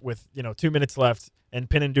up 8 with 2 minutes left and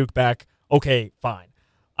pinning Duke back, okay, fine.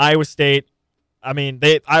 Iowa State,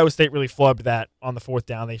 Iowa State really flubbed that on the 4th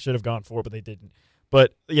down. They should have gone for it, but they didn't.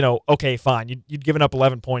 But, okay, fine. You'd given up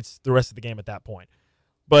 11 points the rest of the game at that point.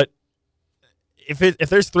 But if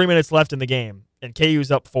there's 3 minutes left in the game and KU's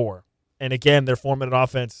up 4, and again, their 4-minute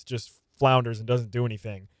offense just flounders and doesn't do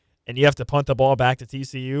anything, and you have to punt the ball back to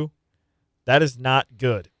TCU, that is not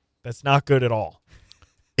good. That's not good at all.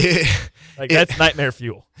 That's nightmare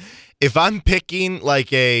fuel. If I'm picking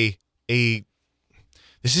like a this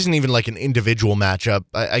isn't even like an individual matchup,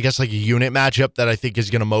 I guess like a unit matchup that I think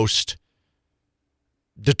is going to most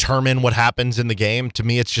determine what happens in the game. To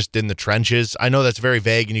me, it's just in the trenches. I know that's very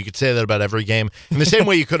vague, and you could say that about every game in the same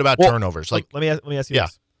way you could about turnovers. Like, let me ask you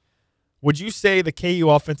this. Would you say the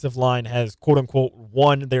KU offensive line has, quote-unquote,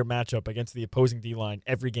 won their matchup against the opposing D-line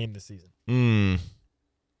every game this season?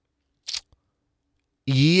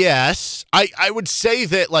 Yes. I would say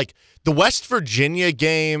that, like, the West Virginia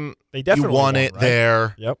game, they definitely you won it, right?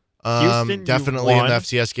 there. Yep. Houston, definitely in the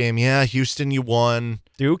FCS game. Yeah, Houston, you won.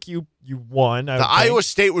 Duke, you won. The Iowa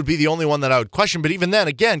State would be the only one that I would question. But even then,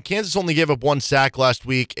 again, Kansas only gave up 1 sack last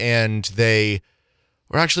week, and they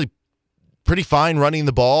were actually pretty fine running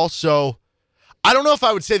the ball. So I don't know if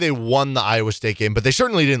I would say they won the Iowa State game, but they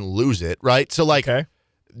certainly didn't lose it, right? So, like,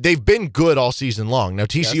 they've been good all season long. Now,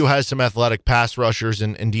 TCU has some athletic pass rushers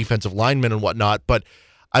and defensive linemen and whatnot, but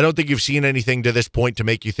I don't think you've seen anything to this point to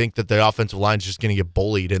make you think that the offensive line is just going to get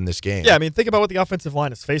bullied in this game. Yeah, think about what the offensive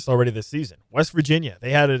line has faced already this season. West Virginia,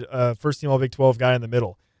 they had a first-team All-Big 12 guy in the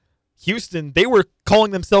middle. Houston, they were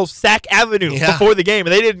calling themselves Sack Avenue before the game,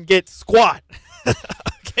 and they didn't get squat.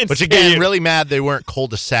 Which, again, really mad they weren't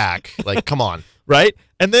cul-de-sac. Like, come on. Right?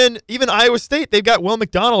 And then even Iowa State, they've got Will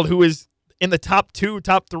McDonald, who is in the top 2,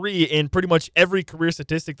 top 3 in pretty much every career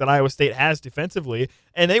statistic that Iowa State has defensively.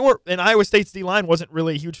 And Iowa State's D-line wasn't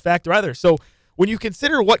really a huge factor either. So when you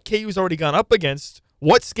consider what KU's already gone up against,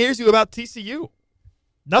 what scares you about TCU?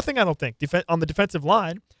 Nothing, I don't think, on the defensive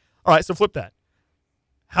line. All right, so flip that.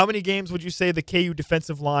 How many games would you say the KU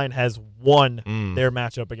defensive line has won their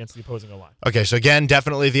matchup against the opposing O-line? Okay, so again,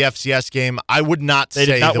 definitely the FCS game. I would not say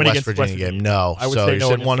the West Virginia game. No. I would say no.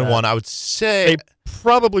 1-1. I would say they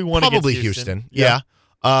probably won against Houston. Yeah.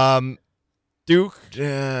 Duke.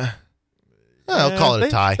 I'll call it a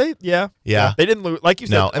tie. Yeah. They didn't lose, like you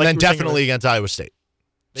said. No, and then definitely against Iowa State.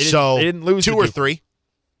 They didn't lose 2 or 3,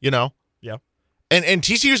 Yeah. And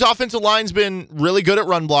TCU's offensive line's been really good at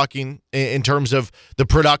run blocking in terms of the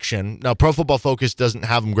production. Now, Pro Football Focus doesn't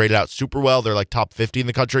have them graded out super well. They're like top 50 in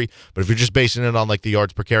the country. But if you're just basing it on like the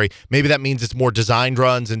yards per carry, maybe that means it's more designed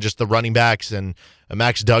runs and just the running backs and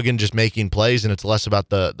Max Duggan just making plays, and it's less about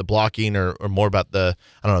the blocking or more about the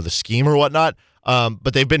scheme or whatnot.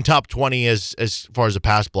 But they've been top 20 as far as a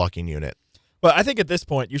pass blocking unit. But I think at this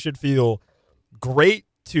point you should feel great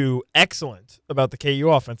to excellent about the KU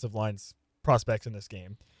offensive line's prospects in this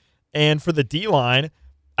game. And for the D-line,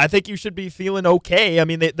 I think you should be feeling okay. I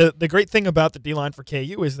mean, the great thing about the D-line for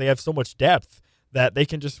KU is they have so much depth that they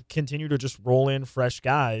can just continue to just roll in fresh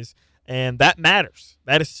guys, and that matters.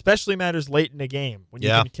 That especially matters late in the game when you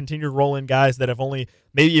can continue to roll in guys that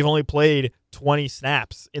you've only played 20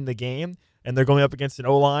 snaps in the game, and they're going up against an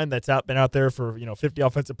O-line that's been out there for 50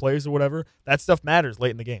 offensive plays or whatever. That stuff matters late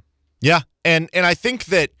in the game. Yeah, and I think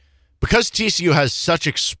that because TCU has such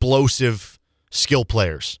explosive skill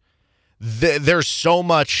players, there's so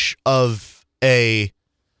much of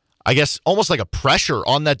I guess, almost like a pressure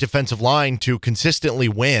on that defensive line to consistently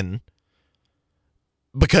win.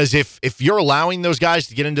 Because if you're allowing those guys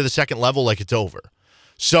to get into the second level, like, it's over.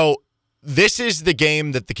 So this is the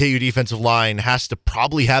game that the KU defensive line has to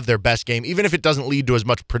probably have their best game, even if it doesn't lead to as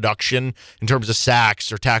much production in terms of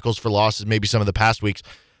sacks or tackles for losses, maybe some of the past weeks.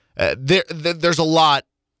 There's a lot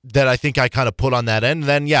that I think I kind of put on that end.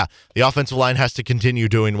 Then, the offensive line has to continue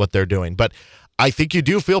doing what they're doing. But I think you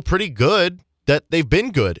do feel pretty good that they've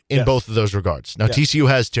been good in both of those regards. Now, TCU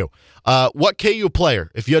has too. What KU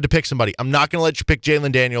player, if you had to pick somebody, I'm not going to let you pick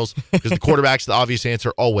Jalen Daniels because the quarterback's the obvious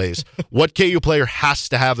answer always. What KU player has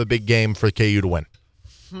to have a big game for KU to win?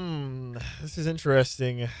 This is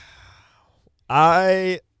interesting.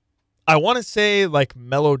 I want to say like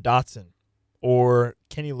Mello Dotson or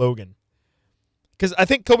Kenny Logan, because I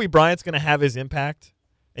think Kobe Bryant's going to have his impact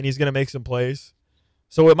and he's going to make some plays.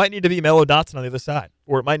 So it might need to be Mello Dotson on the other side,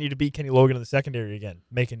 or it might need to be Kenny Logan in the secondary again,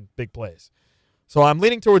 making big plays. So I'm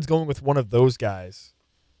leaning towards going with one of those guys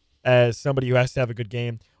as somebody who has to have a good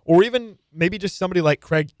game, or even maybe just somebody like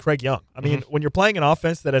Craig Young. I mean, when you're playing an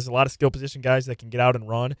offense that has a lot of skill position guys that can get out and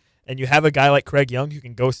run, and you have a guy like Craig Young who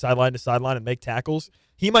can go sideline to sideline and make tackles,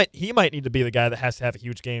 he might need to be the guy that has to have a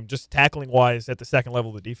huge game, just tackling-wise at the second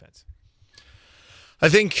level of the defense. I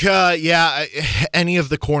think, any of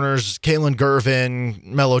the corners, Kalen Gervin,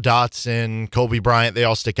 Mello Dotson, Kobe Bryant, they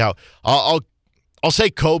all stick out. I'll say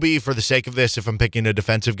Kobe for the sake of this if I'm picking a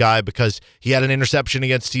defensive guy, because he had an interception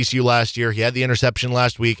against TCU last year. He had the interception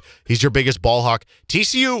last week. He's your biggest ball hawk.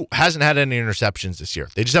 TCU hasn't had any interceptions this year.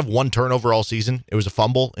 They just have one turnover all season. It was a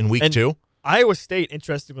fumble in week 2. Iowa State,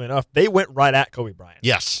 interestingly enough, they went right at Kobe Bryant.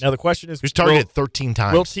 Yes. Now the question is, who's targeted 13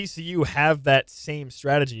 times. Will TCU have that same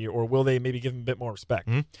strategy, or will they maybe give him a bit more respect?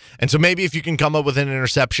 Mm-hmm. And so maybe if you can come up with an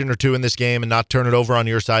interception or two in this game and not turn it over on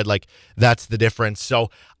your side, like, that's the difference. So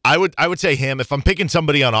I would say him. If I'm picking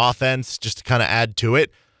somebody on offense, just to kind of add to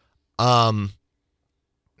it,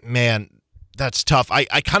 man, that's tough. I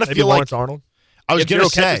kind of feel Lawrence like Arnold. I was going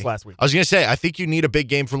to say, I think you need a big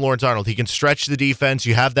game from Lawrence Arnold. He can stretch the defense.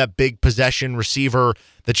 You have that big possession receiver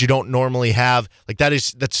that you don't normally have. Like,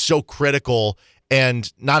 that's so critical.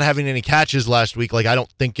 And not having any catches last week, like, I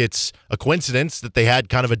don't think it's a coincidence that they had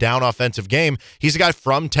kind of a down offensive game. He's a guy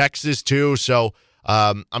from Texas too, so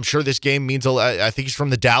I'm sure this game means I think he's from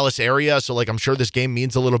the Dallas area, so like I'm sure this game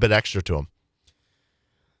means a little bit extra to him.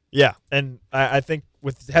 Yeah, and I think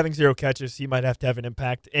with having 0 catches, he might have to have an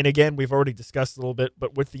impact. And again, we've already discussed a little bit,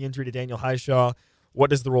 but with the injury to Daniel Highshaw, what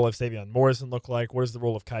does the role of Savion Morrison look like? What does the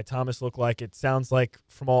role of Kai Thomas look like? It sounds like,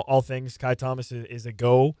 from all things, Kai Thomas is a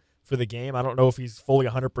go for the game. I don't know if he's fully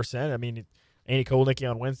 100%. I mean, Andy Kolnicki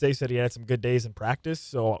on Wednesday said he had some good days in practice,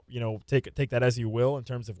 so take that as you will in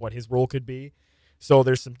terms of what his role could be. So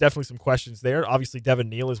there's definitely some questions there. Obviously, Devin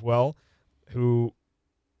Neal as well, who,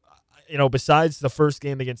 besides the first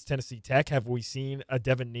game against Tennessee Tech, have we seen a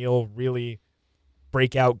Devin Neal really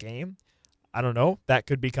breakout game? I don't know. That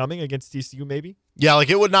could be coming against TCU maybe. Yeah, like,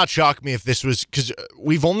 it would not shock me if this was, because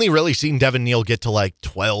we've only really seen Devin Neal get to like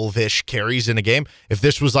 12-ish carries in a game. If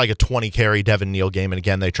this was like a 20-carry Devin Neal game, and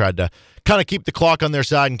again, they tried to kind of keep the clock on their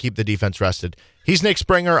side and keep the defense rested. He's Nick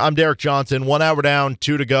Springer. I'm Derek Johnson. 1 hour down,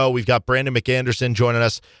 2 to go. We've got Brandon McAnderson joining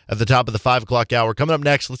us at the top of the 5 o'clock hour. Coming up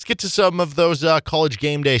next, let's get to some of those college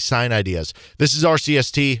game day sign ideas. This is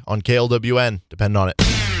RCST on KLWN. Depend on it.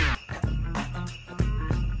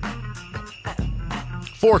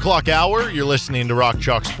 4 o'clock hour, you're listening to Rock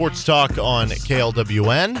Chalk Sports Talk on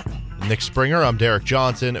KLWN. Nick Springer, I'm Derek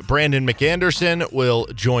Johnson. Brandon McAnderson will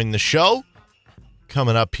join the show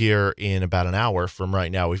coming up here in about an hour from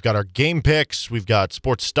right now. We've got our game picks, we've got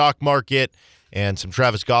sports stock market, and some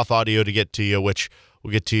Travis Goff audio to get to you, which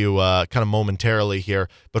we'll get to you kind of momentarily here.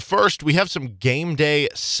 But first, we have some game day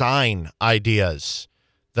sign ideas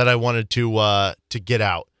that I wanted to get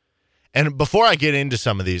out. And before I get into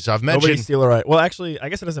some of these, I've mentioned Nobody steal our ideas. Well, actually, I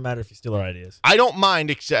guess it doesn't matter if you steal our ideas. I don't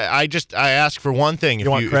mind. I ask for one thing. You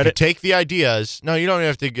want credit? If you take the ideas, no, you don't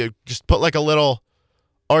have to just put like a little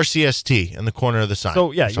RCST in the corner of the sign.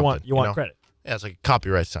 So yeah, you know? want credit. Yeah, it's like a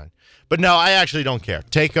copyright sign. But no, I actually don't care.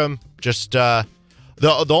 Take them. Just the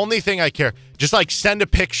only thing I care, just like send a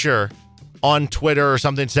picture on Twitter or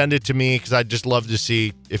something. Send it to me because I'd just love to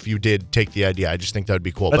see if you did take the idea. I just think that would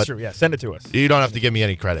be cool. That's true. Yeah, send it to us. You don't have to give me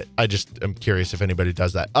any credit. I just am curious if anybody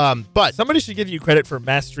does that. But Somebody should give you credit for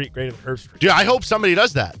Mass Street greater than Herb Street. dude, I hope somebody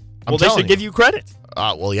does that. Well, they should give you credit.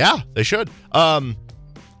 Well, yeah, they should.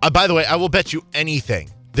 By the way, I will bet you anything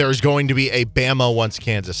there's going to be a Bama wants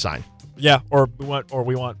Kansas sign. Yeah, or we want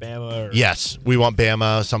Bama. Or, Yes, we want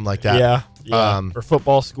Bama, something like that. Yeah. Or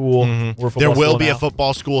football school. We're a football There will school be now. a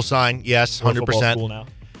football school sign. Yes, We're a football 100%. school now.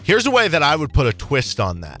 Here's a way that I would put a twist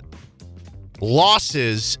on that.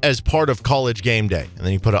 Losses as part of College Game Day. And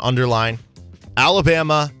then you put an underline.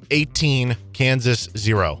 Alabama 18, Kansas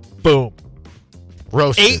 0. Boom.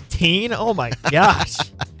 Roasted. 18? Oh my gosh.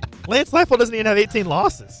 Lance Leipold doesn't even have 18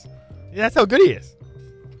 losses. Yeah, that's how good he is.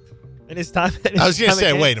 In his time. I was going to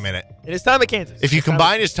say, wait a minute. In his time at Kansas. If you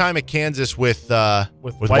combine his time at Kansas with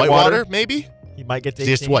Whitewater, maybe? he might get to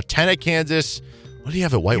He's 18. 10 at Kansas. What do you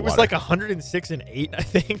have at Whitewater? He was like 106-8, I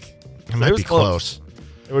think. It might be close.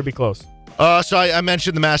 It would be close. So I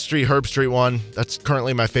mentioned the Mass Street, Herb Street one. That's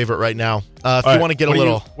currently my favorite right now. If you want to get a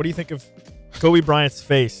little... What do you think of Kobe Bryant's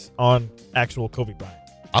face on actual Kobe Bryant?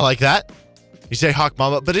 I like that. You say Hawk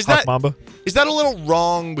Mamba, but is Hawk Mamba? that a little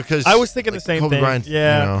wrong? Because I was thinking like, the same Kobe thing. Bryant,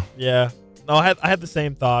 Yeah. No, I had the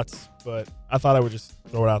same thoughts, but I thought I would just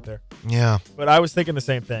throw it out there. Yeah. But I was thinking the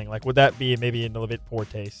same thing. Like, would that be maybe in a little bit poor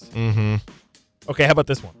taste? Mm-hmm. Okay, how about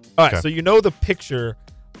this one? All right, Okay. so you know the picture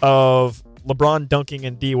of LeBron dunking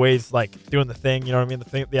and D Wade's like doing the thing, you know what I mean?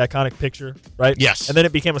 The iconic picture, right? Yes. And then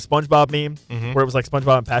it became a SpongeBob meme where it was like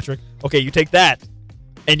SpongeBob and Patrick. Okay, you take that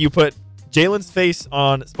and you put Jalen's face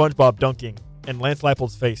on SpongeBob dunking and Lance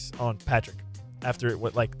Leipold's face on Patrick after it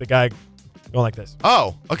went like the guy going like this.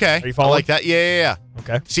 Oh, okay. Are you following? I like that. Yeah.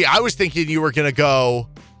 Okay. See, I was thinking you were going to go...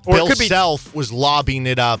 Or it Bill could be- Self was lobbing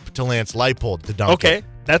it up to Lance Leipold to dunk Okay, it.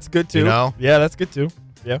 that's good too. You know? Yeah, that's good too.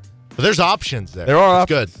 Yeah. But there's options there. There are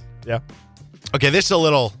That's options. good. Yeah. Okay, this is a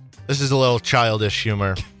little childish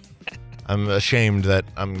humor. I'm ashamed that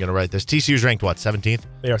I'm going to write this. TCU's ranked what, 17th?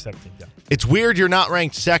 They are 17th, yeah. It's weird you're not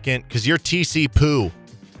ranked second because you're TC Poo.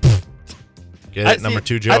 Get it? Number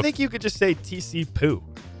 2 joke. I think you could just say TC Poo.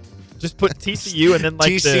 Just put TCU and then like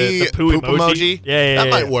TC the poo poop emoji. Yeah. That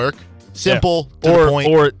might work. Simple, Yeah. to the point.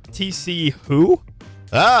 Or TC who?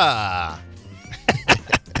 Ah.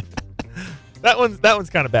 That one's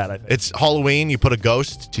kind of bad, I think. It's Halloween. You put a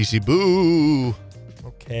ghost. TC Boo.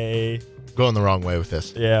 Okay. Going the wrong way with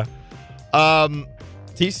this. Yeah. Um.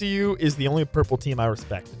 TCU is the only purple team I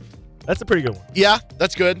respect. That's a pretty good one. Yeah,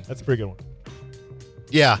 that's good. That's a pretty good one.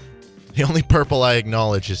 Yeah. The only purple I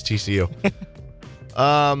acknowledge is TCU.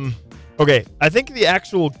 Okay, I think the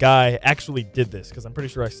actual guy actually did this because I'm pretty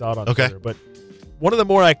sure I saw it on Okay. Twitter. But one of the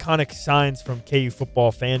more iconic signs from KU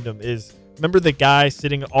football fandom is, remember the guy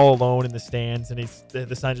sitting all alone in the stands and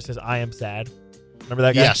the sign just says, "I am sad." Remember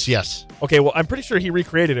that guy? Yes. Okay, well, I'm pretty sure he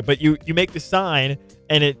recreated it, but you make the sign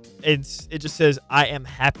and it just says, "I am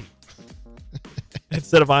happy,"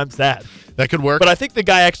 instead of "I'm sad." That could work. But I think the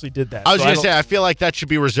guy actually did that. I was so going to say, I feel like that should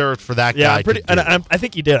be reserved for that yeah, guy. I'm pretty, to do. and I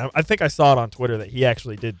think he did. I think I saw it on Twitter that he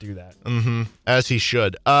actually did do that. Mm-hmm. As he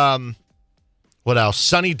should. What else?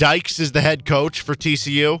 Sonny Dykes is the head coach for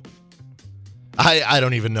TCU. I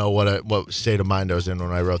don't even know what state of mind I was in when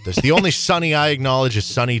I wrote this. The only Sonny I acknowledge is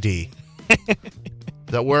Sonny D. Does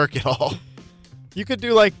that work at all? You could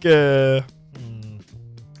do like there's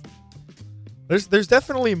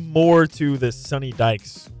definitely more to the Sonny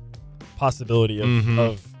Dykes possibility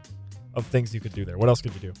of things you could do there. What else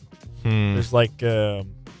could you do? There's like okay,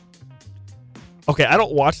 I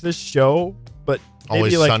don't watch this show, but maybe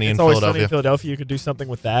Always like Sunny in it's always Philadelphia. sunny in Philadelphia. You could do something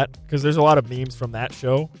with that because there's a lot of memes from that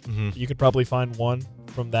show. You could probably find one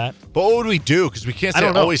from that. But what would we do? Because we can't I say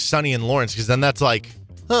don't know. always Sunny in Lawrence because then that's like,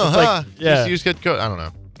 like, yeah. TCU's good coach. I don't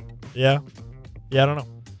know. Yeah, I don't know.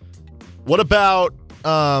 What about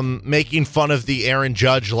making fun of the Aaron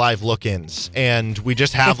Judge live look-ins, and we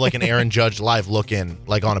just have like an Aaron Judge live look-in,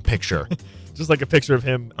 like on a picture. Just like a picture of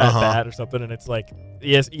him at bat or something, and it's like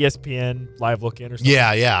ESPN live look-in or something.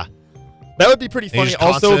 Yeah. That would be pretty And you funny. just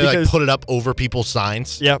Also, constantly because like put it up over people's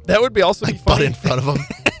signs, yeah, that would be also be like butt funny. in front of them.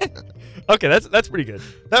 Okay, that's pretty good.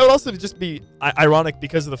 That would also just be ironic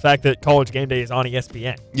because of the fact that College Game Day is on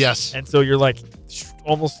ESPN. Yes. And so you're like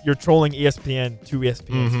you're trolling ESPN to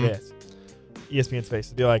ESPN's face. ESPN's face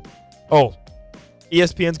to be like, oh,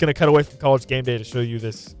 ESPN's going to cut away from College Game Day to show you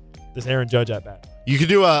this Aaron Judge at bat. You could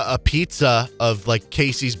do a pizza of like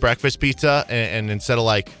Casey's breakfast pizza, and instead of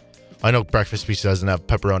like, I know breakfast pizza doesn't have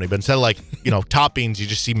pepperoni, but instead of like, toppings, you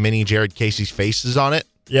just see mini Jared Casey's faces on it.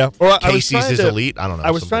 Yeah. Or Casey's is elite. I don't know.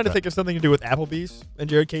 I was trying to think of something to do with Applebee's and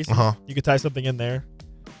Jared Casey. You could tie something in there.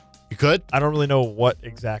 You could? I don't really know what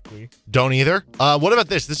exactly. Don't either. What about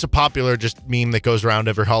this? This is a popular just meme that goes around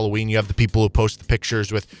every Halloween. You have the people who post the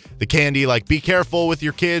pictures with the candy, like, be careful with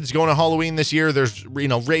your kids going to Halloween this year. There's,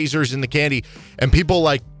 razors in the candy. And people,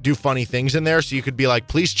 like, do funny things in there. So you could be like,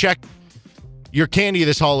 please check your candy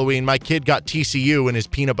this Halloween. My kid got TCU in his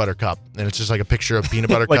peanut butter cup. And it's just like a picture of peanut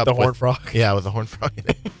butter like cup. Like the Horned Frog. Yeah, with the Horned Frog.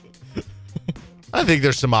 I think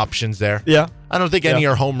there's some options there. Yeah. I don't think any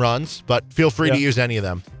are home runs, but feel free to use any of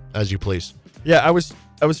them as you please. Yeah, I was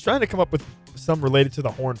trying to come up with some related to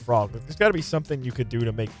the Horned Frog. There's got to be something you could do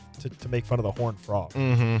to make fun of the Horned Frog.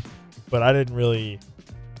 Mm-hmm. But I didn't really,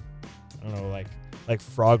 I don't know, like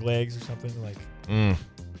frog legs or something like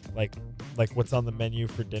what's on the menu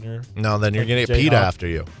for dinner. No, then you're gonna get PETA after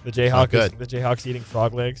you. The Jayhawks eating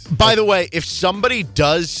frog legs. By the way, if somebody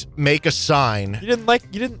does make a sign, you don't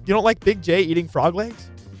like Big J eating frog legs?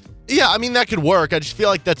 Yeah, I mean that could work. I just feel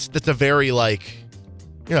like that's a very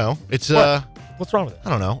it's what's wrong with it? I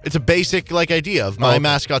don't know. It's a basic idea of my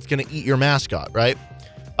mascot's gonna eat your mascot, right?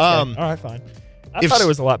 All right, fine. I thought it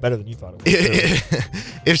was a lot better than you thought it was.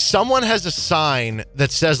 If someone has a sign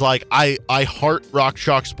that says I heart Rock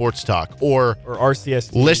Chalk Sports Talk or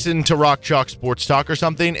RCST, listen to Rock Chalk Sports Talk or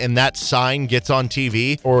something, and that sign gets on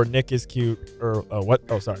TV, or Nick is cute, or what?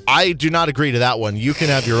 Oh, sorry. I do not agree to that one. You can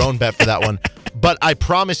have your own bet for that one. But I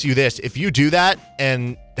promise you this: if you do that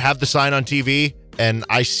and have the sign on TV, and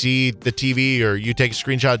I see the TV, or you take a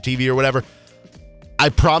screenshot of TV or whatever, I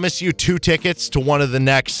promise you 2 tickets to one of the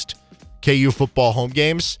next KU football home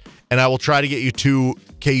games, and I will try to get you 2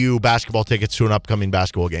 KU basketball tickets to an upcoming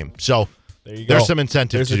basketball game. So there you go. There's some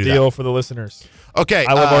incentive to do that. There's a deal for the listeners. Okay.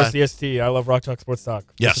 I love RCST. I love Rock Chalk Sports Talk.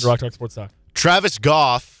 Yes. Listen to Rock Chalk Sports Talk. Travis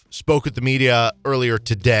Goff spoke with the media earlier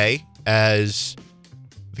today as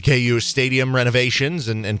the KU stadium renovations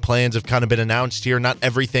and plans have kind of been announced here. Not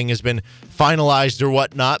everything has been finalized or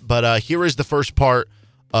whatnot, but here is the first part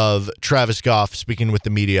of Travis Goff speaking with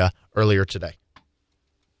the media earlier today.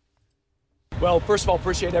 Well, first of all,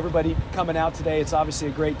 appreciate everybody coming out today. It's obviously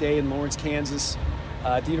a great day in Lawrence, Kansas,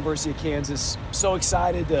 at the University of Kansas. So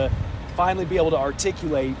excited to finally be able to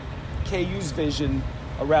articulate KU's vision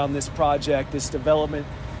around this project, this development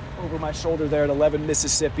over my shoulder there at 11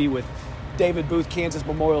 Mississippi with David Booth Kansas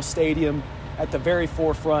Memorial Stadium at the very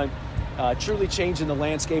forefront, truly changing the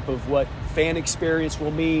landscape of what fan experience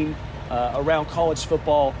will mean around college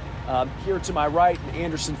football. Here to my right, the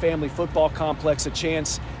Anderson Family Football Complex, a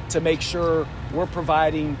chance to make sure we're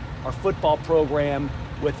providing our football program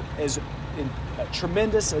with as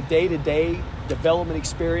tremendous a day-to-day development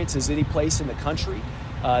experience as any place in the country.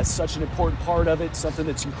 Such an important part of it, something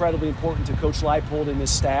that's incredibly important to Coach Leipold and his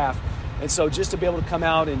staff. And so just to be able to come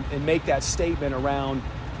out and make that statement around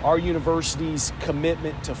our university's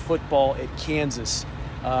commitment to football at Kansas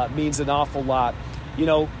means an awful lot.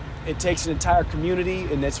 It takes an entire community,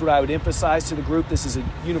 and that's what I would emphasize to the group. This is a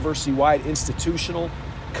university-wide institutional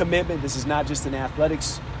commitment. This is not just an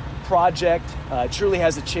athletics project. It truly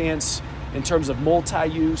has a chance in terms of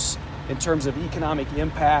multi-use, in terms of economic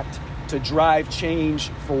impact, to drive change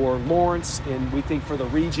for Lawrence, and we think for the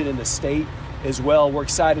region and the state as well. We're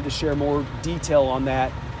excited to share more detail on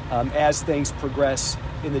that as things progress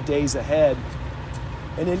in the days ahead.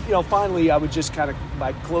 And then, finally, I would just kind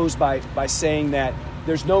of close by saying that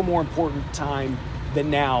there's no more important time than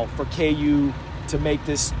now for KU to make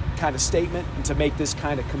this kind of statement and to make this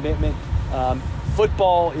kind of commitment.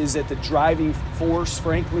 Football is at the driving force,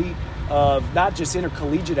 frankly, of not just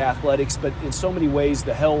intercollegiate athletics, but in so many ways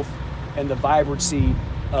the health and the vibrancy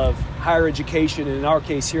of higher education, and in our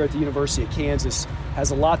case here at the University of Kansas, has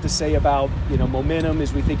a lot to say about momentum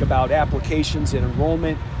as we think about applications and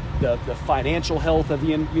enrollment, the financial health of the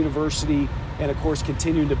university, and of course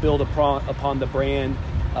continuing to build upon the brand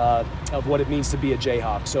of what it means to be a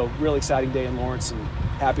Jayhawk. So really exciting day in Lawrence, and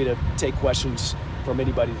happy to take questions from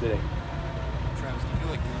anybody today. Travis, do you feel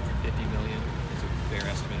like $350 million is a fair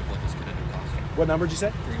estimate of what this could end up costing? What number did you say?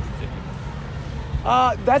 $350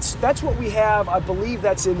 million. That's what we have. I believe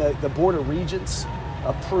that's in the Board of Regents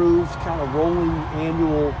approved kind of rolling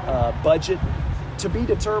annual budget. To be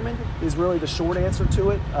determined is really the short answer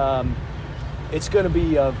to it. It's going to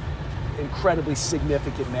be of incredibly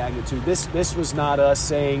significant magnitude. This was not us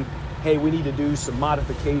saying, hey, we need to do some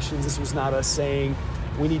modifications. This was not us saying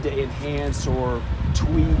we need to enhance or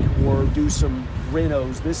tweak or do some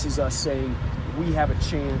renos. This is us saying we have a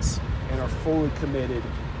chance and are fully committed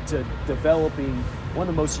to developing one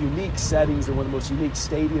of the most unique settings and one of the most unique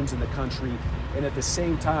stadiums in the country, and at the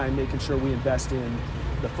same time making sure we invest in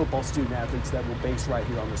the football student athletes that will base right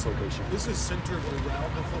here on this location. This is centered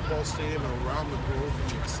around the football stadium and around the growth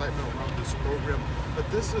and the excitement around this program, but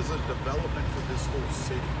this is a development for this whole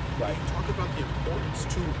city. Right. Can you talk about the importance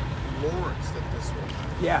to Lawrence that this will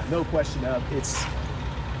have? Yeah, no question.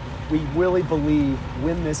 We really believe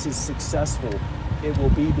when this is successful, it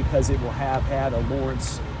will be because it will have had a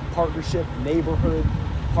Lawrence partnership, neighborhood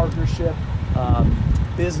partnership,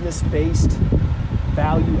 business-based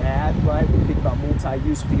value add, right? We think about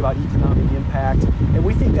multi-use, we think about economic impact, and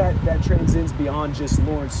we think that transcends beyond just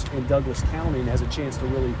Lawrence and Douglas County and has a chance to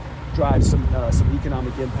really drive some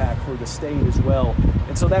economic impact for the state as well.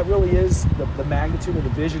 And so that really is the magnitude of the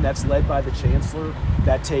vision that's led by the chancellor.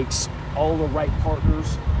 That takes all the right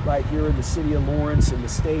partners right here in the city of Lawrence, in the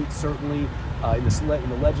state, certainly in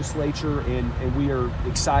the legislature, and we are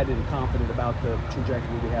excited and confident about the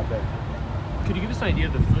trajectory we have there. Could you give us an idea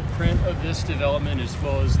of the footprint of this development as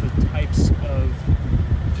well as the types of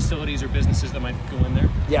facilities or businesses that might go in there?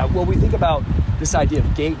 Yeah, well, we think about this idea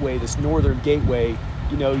of gateway, this northern gateway,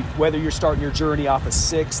 you know, whether you're starting your journey off of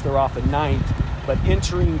 6th or off of 9th, but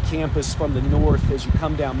entering campus from the north as you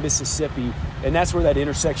come down Mississippi, and that's where that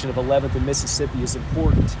intersection of 11th and Mississippi is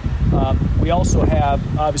important. We also have,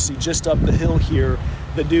 obviously, just up the hill here,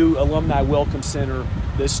 the new Alumni Welcome Center,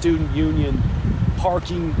 the Student Union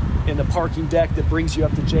parking, and the parking deck that brings you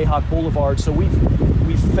up to Jayhawk Boulevard. So we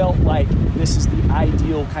felt like this is the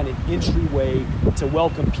ideal kind of entryway to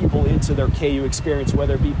welcome people into their KU experience,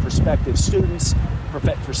 whether it be prospective students,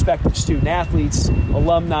 prospective student athletes,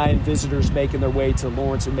 alumni, and visitors making their way to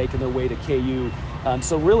Lawrence and making their way to KU.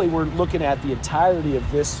 So really we're looking at the entirety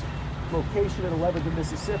of this location at 11th and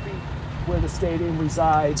Mississippi, where the stadium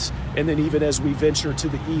resides, and then even as we venture to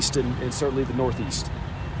the east and certainly the northeast.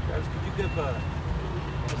 Guys, could you give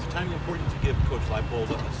is the timing important to give Coach Leipold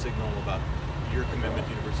a signal about your commitment,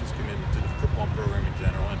 the university's commitment to the football program in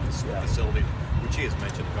general and this facility, which he has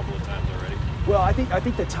mentioned a couple of times already? Well, I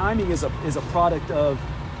think the timing is a product of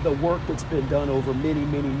the work that's been done over many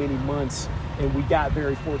months, and we got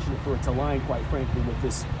very fortunate for it to align, quite frankly, with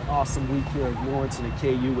this awesome week here at Lawrence and at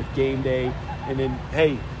KU with game day. And then,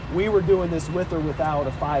 hey, we were doing this with or without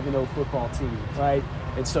a 5-0 football team, right?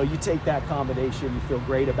 And so you take that combination, you feel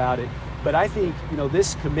great about it. But I think, you know,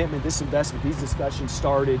 this commitment, this investment, these discussions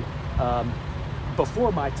started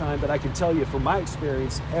before my time, but I can tell you from my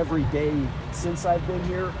experience, every day since I've been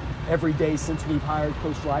here, every day since we've hired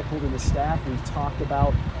Coach Leipold and the staff, we've talked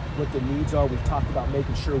about what the needs are. We've talked about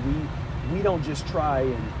making sure we don't just try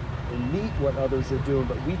and meet what others are doing,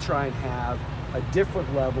 but we try and have a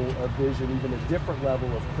different level of vision, even a different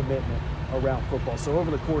level of commitment around football. So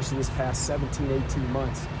over the course of this past 17, 18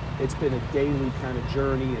 months, it's been a daily kind of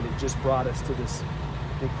journey, and it just brought us to this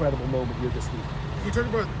incredible moment here this week. Can you talk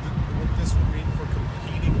about what this would mean for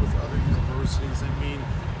competing with other universities? I mean,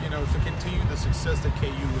 you know, to continue the success that KU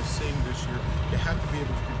is seeing this year, you have to be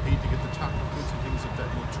able to compete to get the top recruits and things of that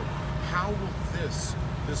nature. How will this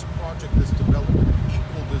project, this development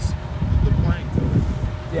equal the playing field?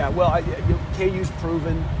 Yeah, well, KU's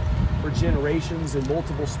proven for generations in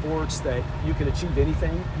multiple sports that you can achieve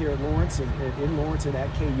anything here at Lawrence and in Lawrence and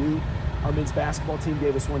at KU. Our men's basketball team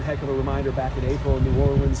gave us one heck of a reminder back in April in New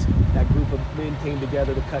Orleans. That group of men came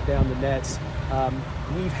together to cut down the nets.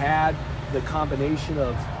 We've had the combination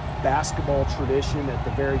of basketball tradition at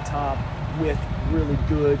the very top with really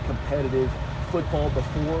good competitive football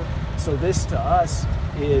before. So this to us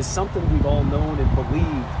is something we've all known and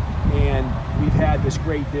believed, and we've had this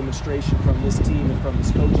great demonstration from this team and from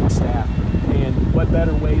this coaching staff. And what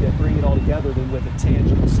better way to bring it all together than with a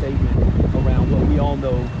tangible statement around what we all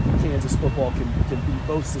know Kansas football can be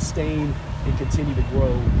both sustain and continue to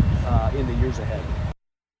grow in the years ahead.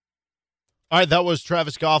 All right, that was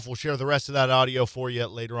Travis Goff. We'll share the rest of that audio for you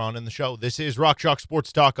later on in the show. This is Rock Chalk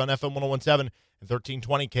Sports Talk on FM 1017 and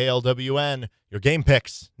 1320 KLWN. Your game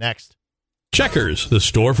picks next. Checkers, the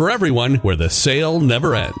store for everyone where the sale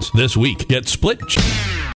never ends. This week, get split.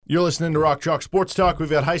 You're listening to Rock Chalk Sports Talk. We've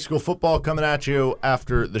got high school football coming at you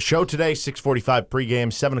after the show today. 6:45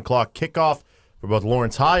 pregame, 7 o'clock kickoff for both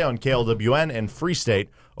Lawrence High on KLWN and Free State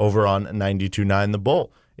over on 92.9 The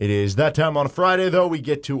Bull. It is that time on a Friday, though. We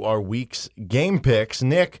get to our week's game picks.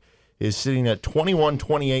 Nick is sitting at 21,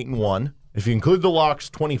 28, and 1. If you include the locks,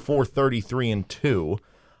 24, 33, and 2.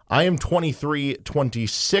 I am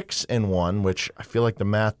 23-26-1, which I feel like the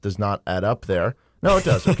math does not add up there. No, it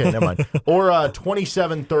does. Okay, never mind. Or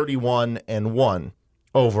 27-31-1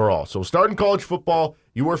 overall. So starting college football,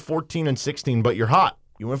 you were 14-16, but you're hot.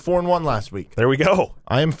 You went 4-1 last week. There we go.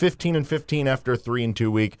 I am 15-15 after a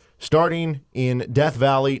 3-2 week. Starting in Death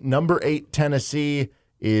Valley, number 8 Tennessee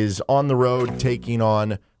is on the road taking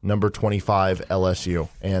on number 25 LSU,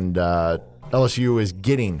 and LSU is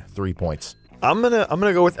getting 3 points. I'm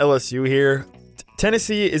gonna go with LSU here.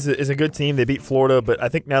 Tennessee is a good team. They beat Florida, but I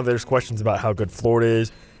think now there's questions about how good Florida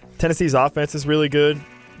is. Tennessee's offense is really good,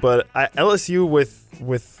 but LSU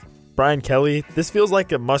with Brian Kelly, this feels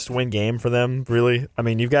like a must-win game for them, really. I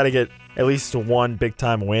mean, you've got to get at least one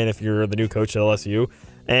big-time win if you're the new coach at LSU.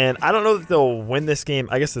 And I don't know that they'll win this game.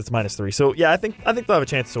 I guess it's -3. So, yeah, I think they'll have a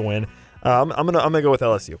chance to win. I'm gonna go with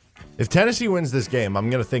LSU. If Tennessee wins this game, I'm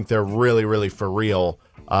going to think they're really, really for real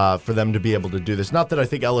for them to be able to do this. Not that I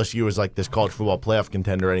think LSU is like this college football playoff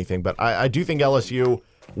contender or anything, but I do think LSU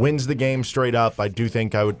wins the game straight up. I do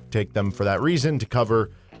think I would take them for that reason to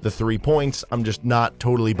cover the 3 points. I'm just not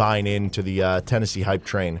totally buying into the Tennessee hype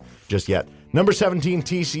train just yet. Number 17,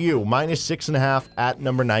 TCU, -6.5 at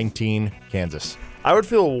number 19, Kansas. I would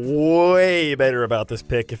feel way better about this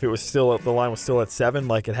pick if it was still the line was still at 7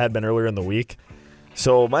 like it had been earlier in the week.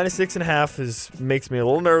 So -6.5 makes me a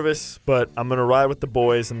little nervous, but I'm going to ride with the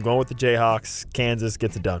boys. I'm going with the Jayhawks. Kansas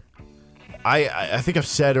gets it done. I think I've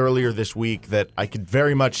said earlier this week that I could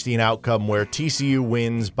very much see an outcome where TCU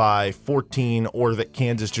wins by 14 or that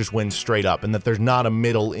Kansas just wins straight up and that there's not a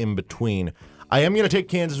middle in between. I am going to take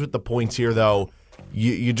Kansas with the points here, though.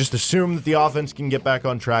 You just assume that the offense can get back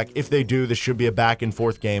on track. If they do, this should be a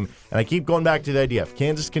back-and-forth game. And I keep going back to the idea. If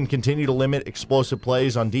Kansas can continue to limit explosive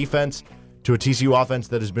plays on defense to a TCU offense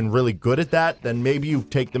that has been really good at that, then maybe you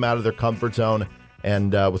take them out of their comfort zone.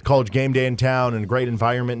 And with College Game Day in town and a great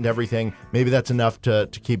environment and everything, maybe that's enough to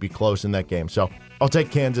keep you close in that game. So I'll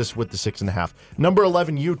take Kansas with the 6.5. Number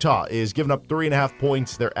 11, Utah, is giving up 3.5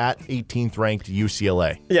 points. They're at 18th ranked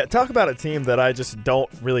UCLA. Yeah, talk about a team that I just don't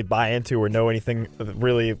really buy into or know anything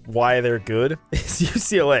really why they're good. It's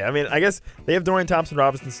UCLA. I mean, I guess they have Dorian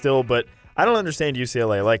Thompson-Robinson still, but I don't understand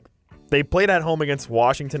UCLA. Like, they played at home against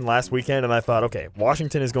Washington last weekend, and I thought, okay,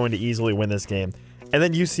 Washington is going to easily win this game. And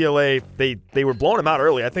then UCLA, they were blowing them out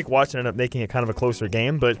early. I think Washington ended up making it kind of a closer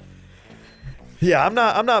game, but yeah, I'm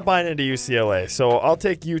not buying into UCLA. So I'll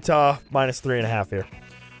take Utah -3.5 here.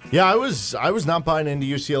 Yeah, I was not buying into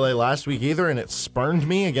UCLA last week either, and it spurned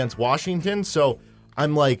me against Washington. So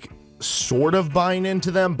I'm like sort of buying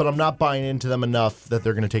into them, but I'm not buying into them enough that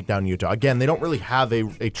they're going to take down Utah. Again, they don't really have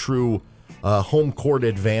a true home court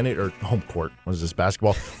advantage, or home court. What is this,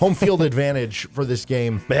 basketball? Home field advantage for this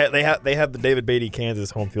game. They have the David Beatty, Kansas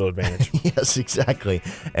home field advantage. Yes, exactly.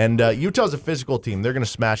 And Utah's a physical team. They're going to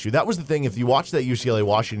smash you. That was the thing. If you watch that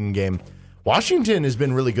UCLA-Washington game, Washington has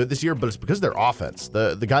been really good this year, but it's because of their offense.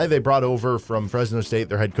 The guy they brought over from Fresno State,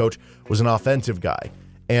 their head coach, was an offensive guy.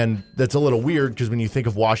 And that's a little weird because when you think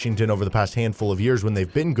of Washington over the past handful of years when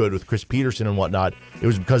they've been good with Chris Peterson and whatnot, it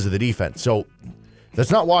was because of the defense. So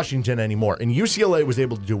that's not Washington anymore. And UCLA was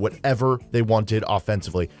able to do whatever they wanted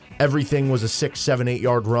offensively. Everything was a 6, 7,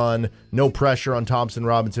 8-yard run, no pressure on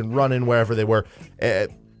Thompson-Robinson, running wherever they were.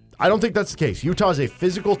 I don't think that's the case. Utah's a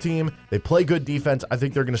physical team. They play good defense. I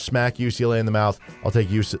think they're going to smack UCLA in the mouth. I'll take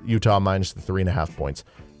Utah minus the 3.5 points.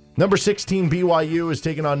 Number 16, BYU, is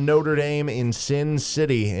taking on Notre Dame in Sin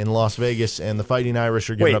City in Las Vegas, and the Fighting Irish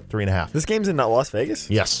are giving up 3.5. This game's in Las Vegas?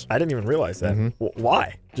 Yes. I didn't even realize that. Mm-hmm.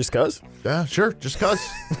 Why? Just because? Yeah, sure. Just because.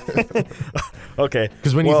 Okay.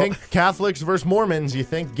 Because when you think Catholics versus Mormons, you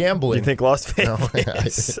think gambling. You think Las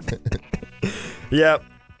Vegas. No. Yeah.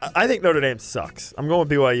 I think Notre Dame sucks. I'm going with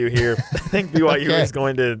BYU here. I think BYU is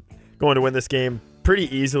going to win this game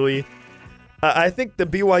pretty easily. I think the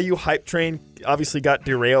BYU hype train obviously got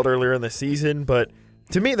derailed earlier in the season, but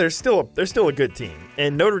to me, they're still a good team.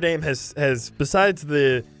 And Notre Dame has besides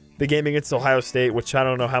the game against Ohio State, which I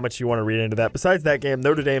don't know how much you want to read into that. Besides that game,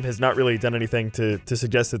 Notre Dame has not really done anything to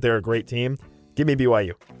suggest that they're a great team. Give me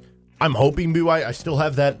BYU. I'm hoping BYU. I still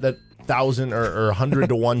have that 1,000 or 100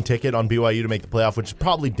 to 1 ticket on BYU to make the playoff, which is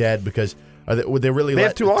probably dead because would they really? They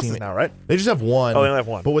have 2 losses now, right? They just have 1. Oh, they only have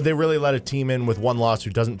 1. But would they really let a team in with 1 loss who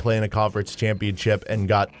doesn't play in a conference championship and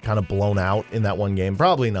got kind of blown out in that one game?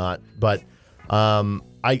 Probably not. But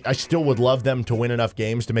I still would love them to win enough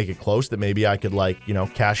games to make it close that maybe I could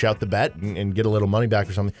cash out the bet and get a little money back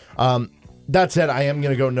or something. That said, I am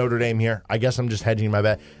going to go Notre Dame here. I guess I'm just hedging my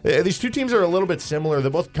bet. These two teams are a little bit similar.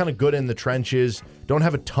 They're both kind of good in the trenches, don't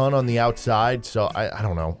have a ton on the outside, so I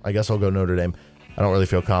don't know. I guess I'll go Notre Dame. I don't really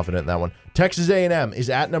feel confident in that one. Texas A&M is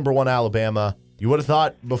at number 1 Alabama. You would have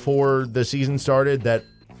thought before the season started that,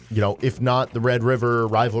 if not the Red River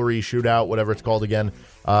rivalry shootout, whatever it's called again,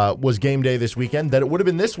 was game day this weekend, that it would have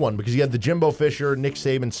been this one because you had the Jimbo Fisher, Nick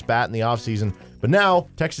Saban spat in the offseason. But now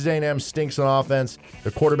Texas A&M stinks on offense.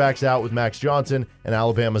 Their quarterback's out with Max Johnson, and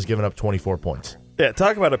Alabama's given up 24 points. Yeah,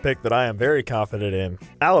 talk about a pick that I am very confident in.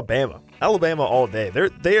 Alabama all day. They're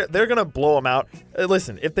going to blow them out.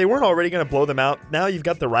 Listen, if they weren't already going to blow them out, now you've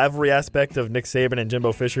got the rivalry aspect of Nick Saban and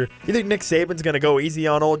Jimbo Fisher. You think Nick Saban's going to go easy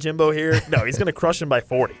on old Jimbo here? No, he's going to crush him by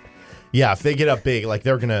 40. Yeah, if they get up big,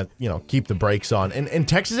 they're going to, keep the brakes on. And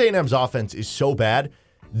Texas A&M's offense is so bad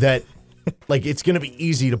that it's going to be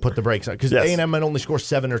easy to put the brakes on because A&M might only score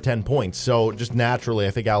 7 or 10 points. So just naturally,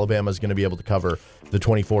 I think Alabama's going to be able to cover the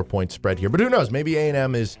 24-point spread here. But who knows? Maybe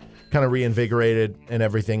A&M is kind of reinvigorated and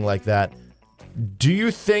everything like that. Do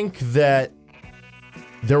you think that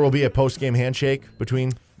there will be a post-game handshake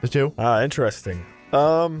between the two? Interesting.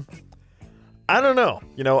 I don't know.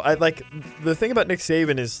 The thing about Nick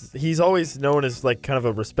Saban is he's always known as kind of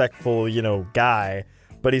a respectful, guy.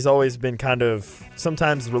 But he's always been kind of,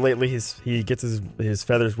 sometimes lately he gets his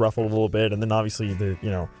feathers ruffled a little bit, and then obviously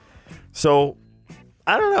So,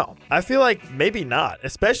 I don't know. I feel like maybe not.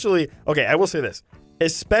 Especially, okay, I will say this.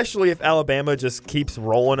 Especially if Alabama just keeps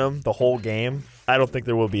rolling them the whole game, I don't think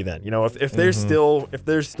there will be then. If they're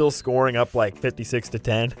still scoring up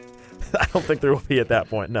 56-10, I don't think there will be at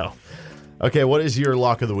that point, no. Okay, what is your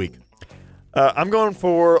lock of the week? I'm going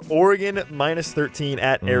for Oregon -13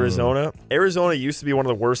 at Arizona. Arizona used to be one of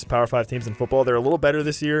the worst Power 5 teams in football. They're a little better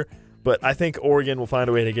this year, but I think Oregon will find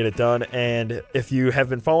a way to get it done. And if you have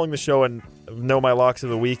been following the show and know my locks of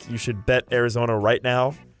the week, you should bet Arizona right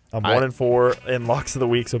now. I'm 1-4 in locks of the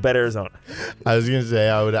week, so bet Arizona. I was going to say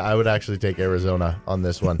I would actually take Arizona on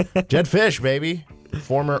this one. Jedd Fisch, baby,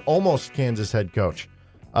 former almost Kansas head coach.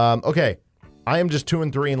 Okay. I am just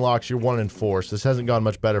 2-3 in locks. You're 1-4, so this hasn't gone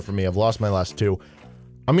much better for me. I've lost my last two.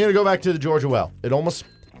 I'm going to go back to the Georgia well. It almost,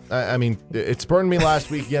 it spurned me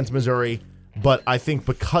last week against Missouri, but I think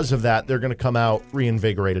because of that, they're going to come out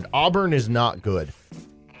reinvigorated. Auburn is not good.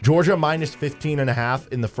 Georgia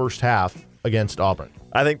 -15.5 in the first half against Auburn.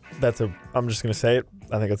 I think I'm just going to say it.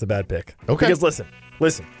 I think that's a bad pick. Okay. Because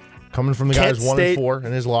listen. Coming from the guy who's 1-4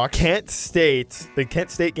 in his locks. The Kent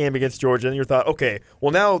State game against Georgia, and you thought, okay,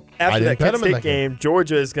 well now after that Kent State game,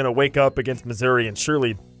 Georgia is going to wake up against Missouri and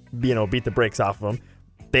surely, beat the brakes off of them.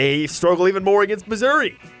 They struggle even more against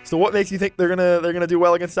Missouri. So what makes you think they're gonna do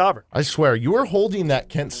well against Auburn? I swear, you are holding that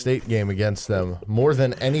Kent State game against them more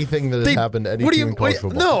than anything that has happened to any team in college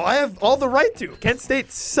football. No, I have all the right to. Kent State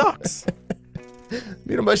sucks.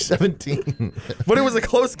 Beat them by 17. But it was a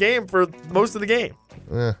close game for most of the game.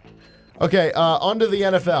 Okay, on to the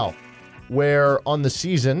NFL, where on the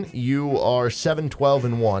season you are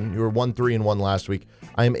 7-12-1. You were 1-3-1 last week.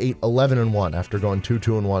 I am 8-11-1 after going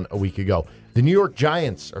 2-2-1 a week ago. The New York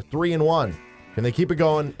Giants are 3-1. Can they keep it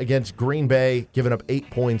going against Green Bay, giving up 8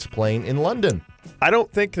 points playing in London? I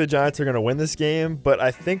don't think the Giants are going to win this game, but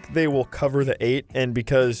I think they will cover the 8, and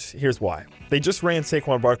because here's why. They just ran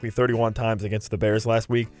Saquon Barkley 31 times against the Bears last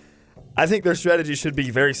week. I think their strategy should be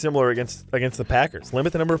very similar against the Packers.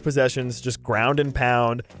 Limit the number of possessions, just ground and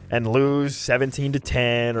pound, and lose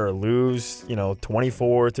 17-10 or lose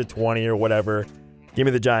 24-20 or whatever. Give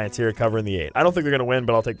me the Giants here covering the 8. I don't think they're going to win,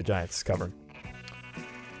 but I'll take the Giants covering.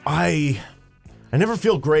 I never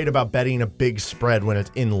feel great about betting a big spread when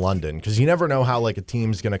it's in London because you never know how a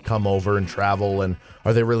team's going to come over and travel, and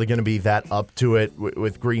are they really going to be that up to it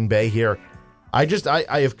with Green Bay here?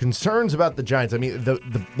 I have concerns about the Giants. I mean,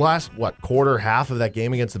 the last, quarter, half of that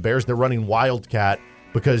game against the Bears, they're running Wildcat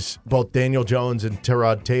because both Daniel Jones and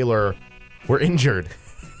Tyrod Taylor were injured.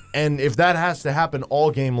 And if that has to happen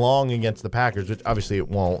all game long against the Packers, which obviously it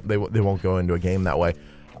won't, they won't go into a game that way.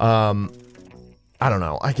 I don't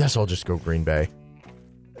know. I guess I'll just go Green Bay.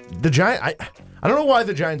 The I don't know why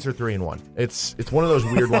the Giants are 3-1. It's one of those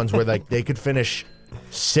weird ones where they could finish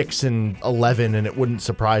 6-11, and it wouldn't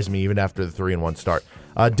surprise me even after the 3-1 start.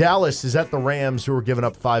 Dallas is at the Rams, who are giving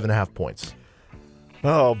up 5.5 points.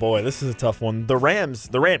 Oh boy, this is a tough one. The Rams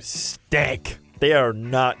stink. They are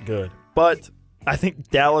not good, but I think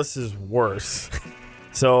Dallas is worse.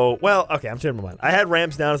 So, okay, I'm changing my mind. I had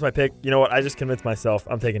Rams down as my pick. You know what? I just convinced myself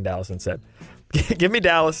I'm taking Dallas instead. Give me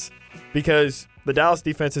Dallas because the Dallas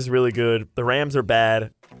defense is really good. The Rams are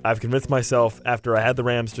bad. I've convinced myself after I had the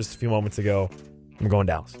Rams just a few moments ago. I'm going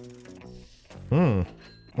Dallas.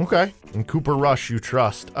 Okay. And Cooper Rush, you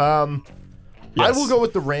trust. Yes. I will go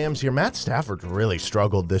with the Rams here. Matt Stafford really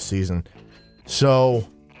struggled this season. So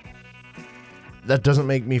that doesn't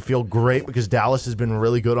make me feel great because Dallas has been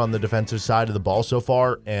really good on the defensive side of the ball so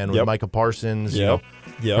far. And with Micah Parsons,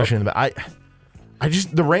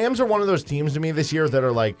 The Rams are one of those teams to me this year that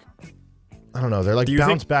are like, I don't know, they're like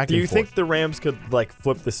bounce back and forth. Do you think the Rams could like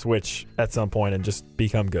flip the switch at some point and just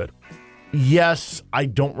become good? Yes, I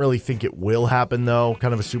don't really think it will happen though.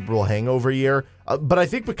 Kind of a Super Bowl hangover year. But I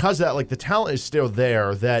think because of that, like the talent is still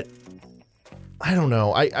there that, I don't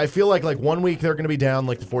know. I feel like 1 week they're going to be down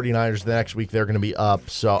like the 49ers. The next week they're going to be up.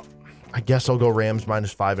 So I guess I'll go Rams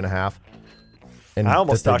 -5.5. And I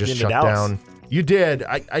almost talked you into Dallas. You did.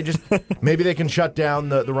 I just maybe they can shut down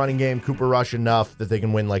the running game, Cooper Rush enough that they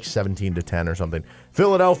can win like 17-10 or something.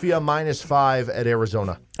 Philadelphia -5 at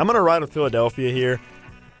Arizona. I'm going to ride with Philadelphia here.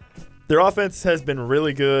 Their offense has been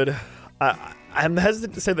really good. I'm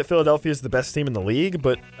hesitant to say that Philadelphia is the best team in the league,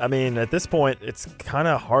 but I mean at this point it's kind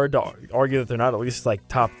of hard to argue that they're not at least like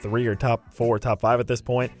top 3 or top 4 or top 5 at this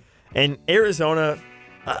point. And Arizona,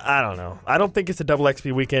 I don't know. I don't think it's a double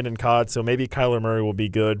XP weekend in COD, so maybe Kyler Murray will be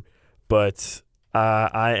good. But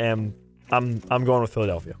I'm going with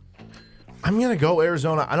Philadelphia. I'm going to go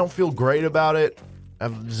Arizona. I don't feel great about it,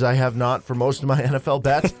 as I have not for most of my NFL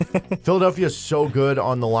bets. Philadelphia is so good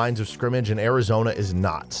on the lines of scrimmage, and Arizona is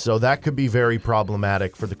not. So that could be very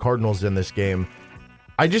problematic for the Cardinals in this game.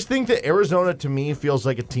 I just think that Arizona, to me, feels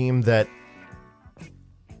like a team that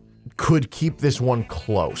could keep this one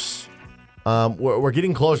close. We're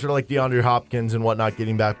getting closer to like DeAndre Hopkins and whatnot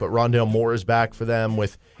getting back, but Rondale Moore is back for them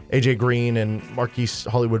with AJ Green and Marquise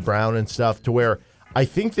Hollywood Brown and stuff, to where I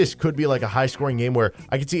think this could be like a high-scoring game where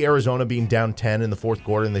I could see Arizona being down 10 in the fourth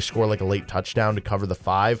quarter and they score like a late touchdown to cover the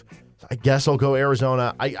 5. So I guess I'll go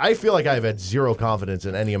Arizona. I feel like I've had zero confidence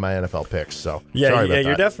in any of my NFL picks. So sorry about that.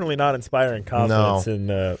 You're definitely not inspiring confidence in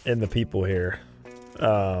the people here.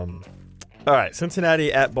 All right,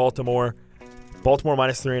 Cincinnati at Baltimore. Baltimore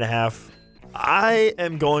 -3.5. I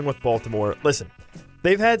am going with Baltimore. Listen,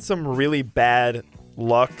 they've had some really bad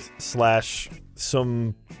luck /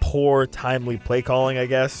 some poor timely play calling, I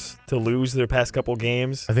guess, to lose their past couple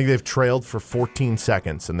games. I think they've trailed for 14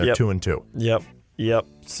 seconds and they're 2-2. Yep.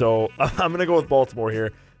 So I'm going to go with Baltimore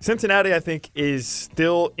here. Cincinnati, I think, is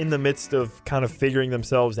still in the midst of kind of figuring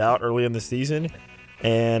themselves out early in the season,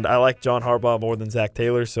 and I like John Harbaugh more than Zach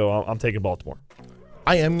Taylor, so I'm taking Baltimore.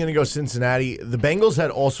 I am going to go Cincinnati. The Bengals had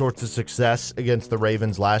all sorts of success against the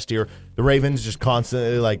Ravens last year. The Ravens just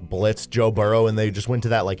constantly like blitzed Joe Burrow, and they just went to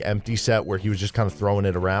that like empty set where he was just kind of throwing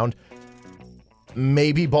it around.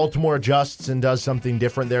 Maybe Baltimore adjusts and does something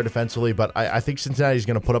different there defensively, but I think Cincinnati is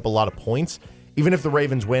going to put up a lot of points. Even if the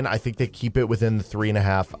Ravens win, I think they keep it within the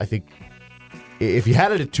 3.5. I think if you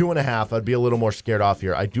had it at 2.5, I'd be a little more scared off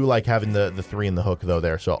here. I do like having the 3 in the hook, though,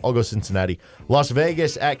 there. So I'll go Cincinnati. Las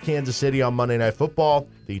Vegas at Kansas City on Monday Night Football.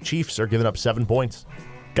 The Chiefs are giving up 7 points.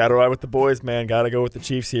 Got to ride with the boys, man. Got to go with the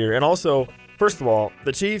Chiefs here. And also, first of all,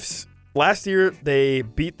 the Chiefs, last year, they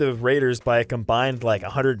beat the Raiders by a combined like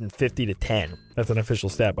 150-10. That's an official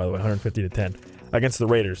stat, by the way, 150-10 against the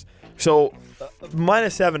Raiders. So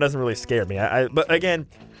 -7 doesn't really scare me. But again,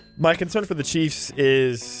 my concern for the Chiefs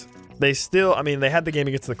is they had the game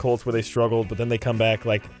against the Colts where they struggled, but then they come back.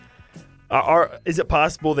 Like, is it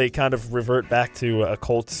possible they kind of revert back to a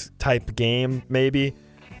Colts-type game, maybe?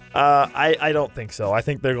 I don't think so. I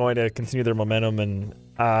think they're going to continue their momentum, and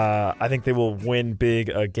I think they will win big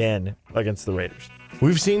again against the Raiders.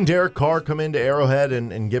 We've seen Derek Carr come into Arrowhead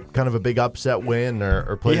and get kind of a big upset win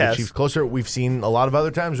or play the Chiefs closer. We've seen a lot of other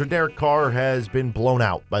times where Derek Carr has been blown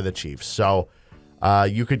out by the Chiefs. So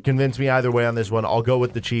you could convince me either way on this one. I'll go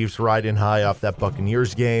with the Chiefs riding high off that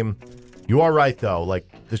Buccaneers game. You are right, though. Like,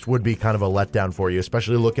 this would be kind of a letdown for you,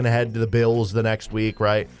 especially looking ahead to the Bills the next week,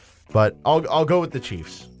 right? But I'll go with the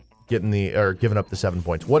Chiefs giving up the 7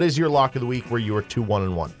 points. What is your lock of the week where you were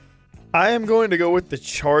 2-1-1? I am going to go with the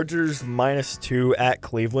Chargers -2 at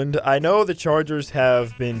Cleveland. I know the Chargers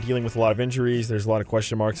have been dealing with a lot of injuries. There's a lot of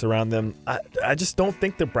question marks around them. I just don't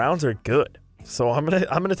think the Browns are good. So I'm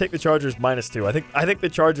gonna take the Chargers -2. I think the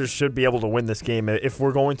Chargers should be able to win this game if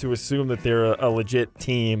we're going to assume that they're a legit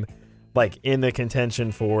team, like in the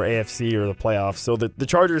contention for AFC or the playoffs. So the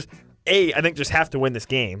Chargers, I think just have to win this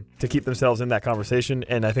game to keep themselves in that conversation,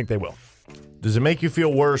 and I think they will. Does it make you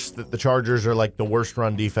feel worse that the Chargers are like the worst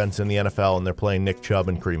run defense in the NFL and they're playing Nick Chubb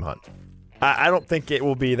and Kareem Hunt? I don't think it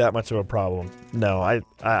will be that much of a problem. No,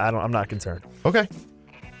 I'm not concerned. Okay.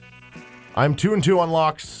 I'm 2-2 on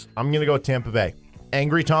locks. I'm going to go with Tampa Bay.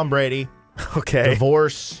 Angry Tom Brady. Okay.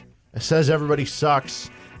 Divorce. It says everybody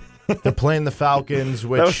sucks. They're playing the Falcons,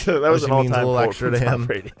 which that was an means a all-time little quote extra from to Tom him.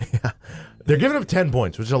 Brady. Yeah. They're giving up 10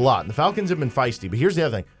 points, which is a lot. And the Falcons have been feisty. But here's the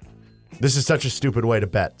other thing. This is such a stupid way to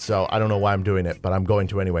bet, so I don't know why I'm doing it, but I'm going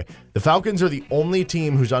to anyway. The Falcons are the only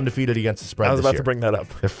team who's undefeated against the spread this year. I was about to bring that up.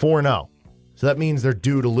 They're 4-0. So that means they're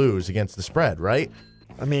due to lose against the spread, right?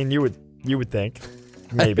 I mean, you would You would think.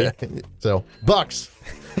 Maybe. So, Bucks.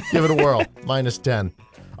 Give it a whirl. -10.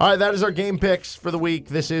 All right, that is our game picks for the week.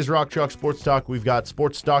 This is Rock Chalk Sports Talk. We've got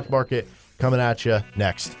Sports Stock Market coming at you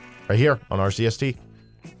next, right here on RCST.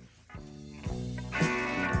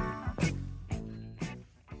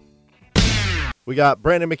 We got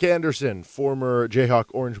Brandon McAnderson, former Jayhawk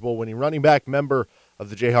Orange Bowl winning running back, member of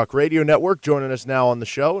the Jayhawk Radio Network, joining us now on the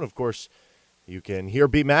show. And, of course, you can hear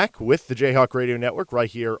B-Mac with the Jayhawk Radio Network right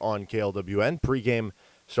here on KLWN. Pre-game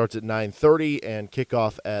starts at 9:30 and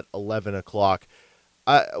kickoff at 11 o'clock.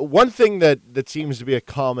 One thing that seems to be a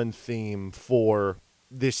common theme for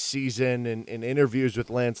this season in interviews with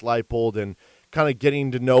Lance Leipold and kind of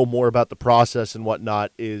getting to know more about the process and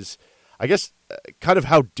whatnot is, I guess, kind of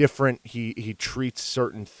how different he treats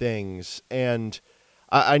certain things. And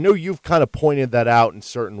I know you've kind of pointed that out in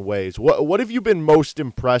certain ways. What have you been most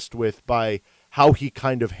impressed with by how he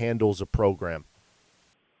kind of handles a program?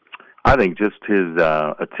 I think just his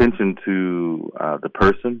attention to the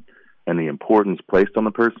person and the importance placed on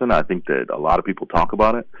the person. I think that a lot of people talk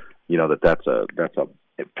about it, that's a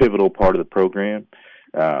pivotal part of the program.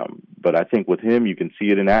 But I think with him, you can see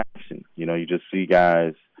it in action. You just see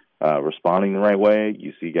guys responding the right way.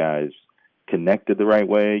 You see guys connected the right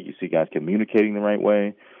way. You see guys communicating the right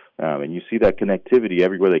way. And you see that connectivity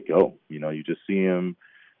everywhere they go. You just see him,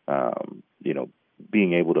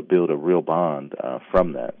 being able to build a real bond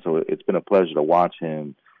from that. So it's been a pleasure to watch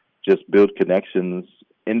him just build connections,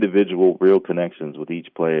 individual real connections with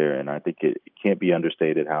each player. And I think it can't be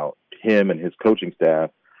understated how him and his coaching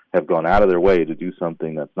staff have gone out of their way to do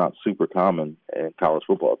something that's not super common in college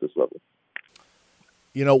football at this level.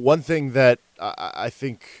 One thing that I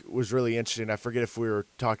think was really interesting, I forget if we were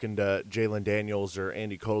talking to Jalen Daniels or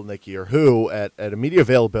Andy Kotelnicki or who at a media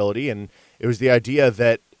availability, and it was the idea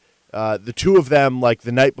that the two of them, like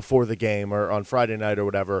the night before the game or on Friday night or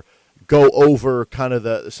whatever, go over kind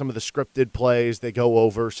of some of the scripted plays. They go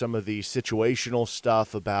over some of the situational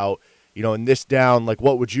stuff about, in this down, like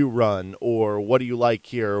what would you run, or what do you like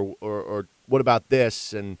here, or what about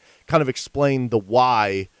this, and kind of explain the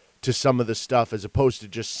why to some of the stuff as opposed to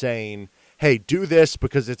just saying, hey, do this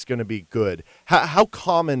because it's going to be good. How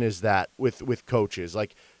common is that with coaches?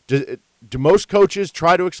 Like, do most coaches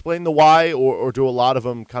try to explain the why, or do a lot of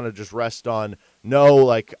them kind of just rest on, no,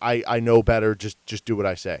 like I know better, just do what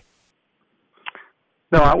I say?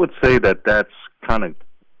 No, I would say that's kind of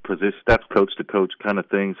that's coach to coach kind of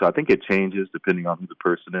thing. So I think it changes depending on who the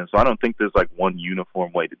person is. So I don't think there's like one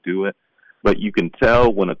uniform way to do it, but you can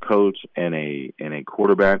tell when a coach and a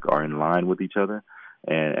quarterback are in line with each other.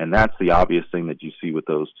 And that's the obvious thing that you see with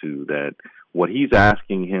those two, that what he's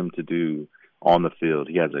asking him to do on the field,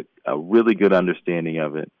 he has a really good understanding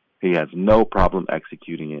of it. He has no problem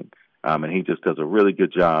executing it. And he just does a really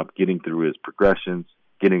good job getting through his progressions,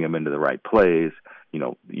 getting them into the right plays.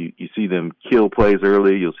 You see them kill plays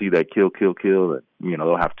early. You'll see that kill. That,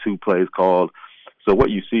 they'll have two plays called. So what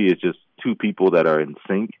you see is just two people that are in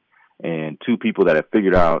sync and two people that have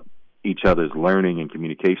figured out each other's learning and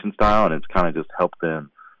communication style, and it's kind of just helped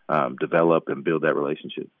them develop and build that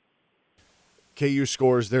relationship. KU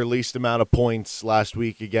scores their least amount of points last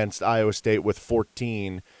week against Iowa State with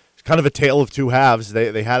 14. It's kind of a tale of two halves.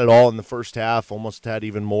 They had it all in the first half, almost had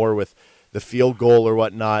even more with the field goal or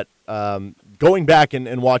whatnot. Going back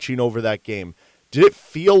and watching over that game, did it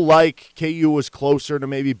feel like KU was closer to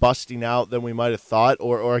maybe busting out than we might have thought?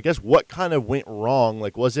 Or I guess what kind of went wrong?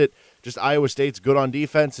 Like, was it just Iowa State's good on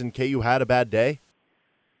defense and KU had a bad day?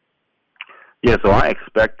 Yeah, so I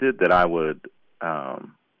expected that I would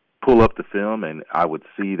pull up the film and I would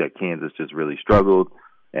see that Kansas just really struggled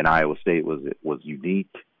and Iowa State was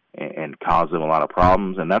unique and caused them a lot of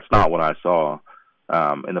problems. And that's not what I saw.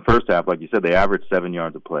 In the first half, like you said, they averaged 7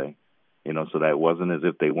 yards of play. So that wasn't as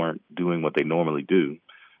if they weren't doing what they normally do.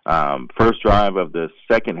 First drive of the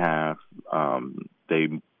second half, they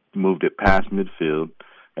moved it past midfield,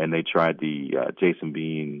 and they tried the Jason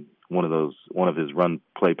Bean, one of his run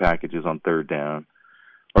play packages on third down.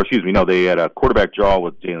 Or excuse me, no, they had a quarterback draw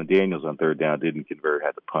with Jalen Daniels on third down, didn't convert,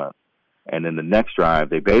 had to punt. And then the next drive,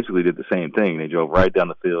 they basically did the same thing. They drove right down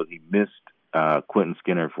the field. He missed Quentin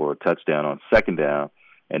Skinner for a touchdown on second down.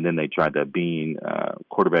 And then they tried that Bean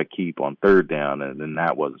quarterback keep on third down, and then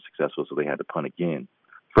that wasn't successful, so they had to punt again.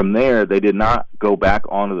 From there, they did not go back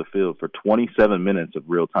onto the field for 27 minutes of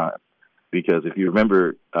real time. Because if you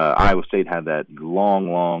remember, Iowa State had that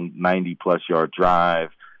long 90-plus yard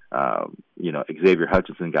drive. Xavier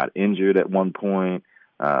Hutchinson got injured at one point.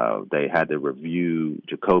 They had to review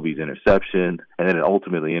Jacoby's interception, and then it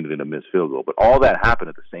ultimately ended in a missed field goal. But all that happened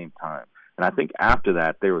at the same time. And I think after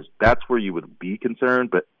that, that's where you would be concerned,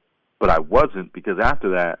 but I wasn't, because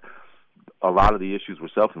after that, a lot of the issues were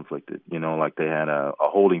self-inflicted. Like they had a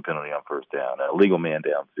holding penalty on first down, a legal man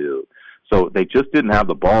downfield. So they just didn't have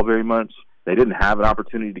the ball very much. They didn't have an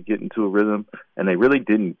opportunity to get into a rhythm, and they really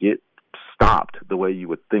didn't get stopped the way you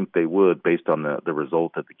would think they would based on the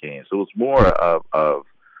result of the game. So it was more of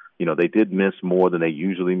they did miss more than they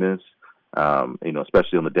usually miss,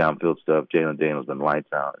 especially on the downfield stuff. Jalen Daniels been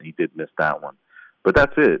lights out, and he did miss that one. But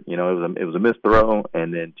that's it. It was a missed throw,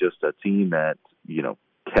 and then just a team that,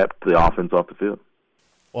 kept the offense off the field.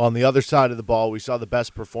 Well, on the other side of the ball, we saw the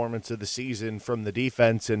best performance of the season from the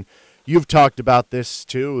defense, and you've talked about this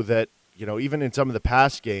too, that, even in some of the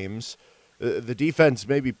past games, the defense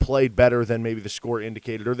maybe played better than maybe the score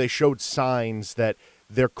indicated, or they showed signs that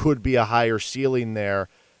there could be a higher ceiling there.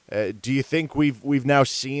 Do you think we've now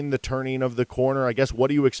seen the turning of the corner? I guess, what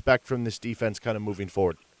do you expect from this defense kind of moving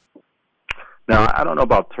forward? Now, I don't know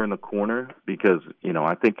about turn the corner because,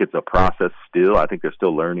 I think it's a process still. I think they're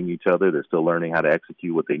still learning each other. They're still learning how to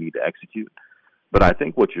execute what they need to execute. But I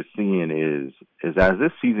think what you're seeing is as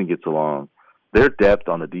this season gets along, their depth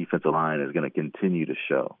on the defensive line is going to continue to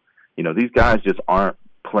show. These guys just aren't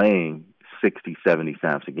playing 60, 70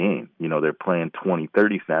 snaps a game. They're playing 20,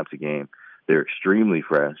 30 snaps a game. They're extremely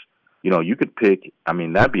fresh. You could pick,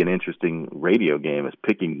 that'd be an interesting radio game, is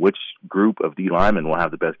picking which group of D linemen will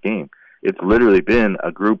have the best game. It's literally been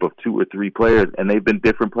a group of 2 or 3 players, and they've been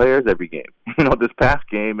different players every game. This past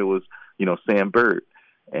game, it was, Sam Burt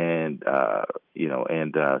and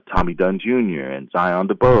Tommy Dunn Jr. and Zion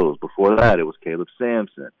DeBose. Before that, it was Caleb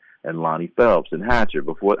Sampson and Lonnie Phelps and Hatcher.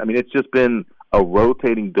 It's just been a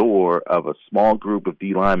rotating door of a small group of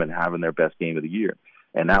D linemen having their best game of the year.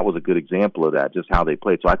 And that was a good example of that, just how they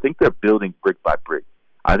played. So I think they're building brick by brick.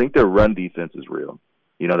 I think their run defense is real.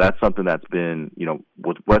 That's something that's been,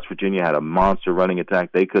 with West Virginia had a monster running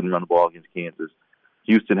attack. They couldn't run the ball against Kansas.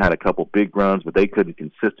 Houston had a couple big runs, but they couldn't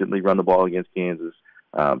consistently run the ball against Kansas.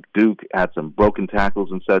 Duke had some broken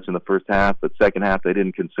tackles and such in the first half, but second half they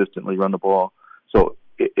didn't consistently run the ball. So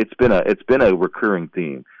it's been a recurring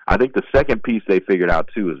theme. I think the second piece they figured out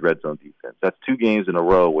too is red zone defense. That's 2 games in a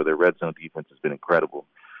row where their red zone defense has been incredible.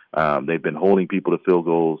 They've been holding people to field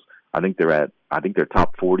goals. I think they're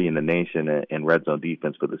top 40 in the nation in red zone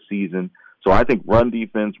defense for the season. So I think run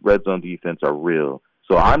defense, red zone defense are real.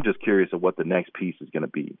 So I'm just curious of what the next piece is going to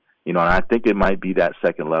be. And I think it might be that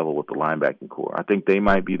second level with the linebacking core. I think they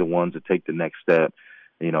might be the ones to take the next step.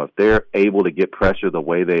 If they're able to get pressure the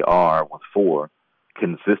way they are with 4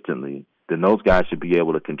 consistently, then those guys should be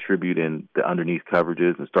able to contribute in the underneath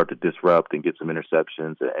coverages and start to disrupt and get some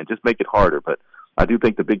interceptions and just make it harder. But I do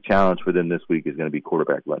think the big challenge for them this week is going to be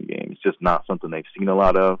quarterback run game. It's just not something they've seen a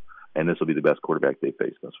lot of, and this will be the best quarterback they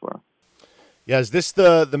face thus far. Yeah, is this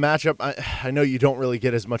the matchup? I know you don't really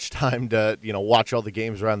get as much time to watch all the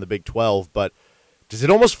games around the Big 12, but does it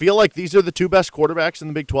almost feel like these are the 2 best quarterbacks in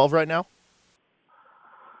the Big 12 right now?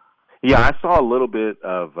 Yeah, I saw a little bit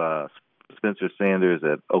of Spencer Sanders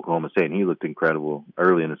at Oklahoma State, and he looked incredible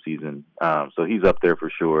early in the season. So he's up there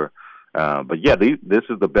for sure. But yeah, this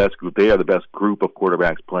is the best group. They are the best group of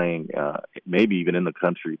quarterbacks playing, maybe even in the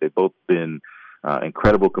country. They've both been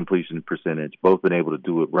incredible completion percentage, both been able to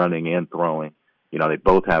do it running and throwing. They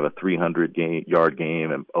both have a 300-yard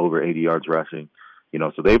game and over 80 yards rushing.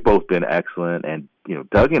 So they've both been excellent. And,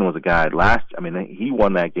 Duggan was a guy he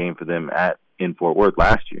won that game for them in Fort Worth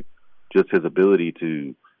last year. Just his ability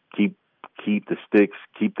to keep the sticks,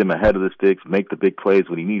 keep them ahead of the sticks, make the big plays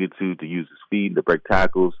when he needed to use his speed to break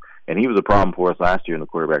tackles. And he was a problem for us last year in the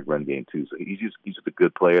quarterback run game too. So he's just a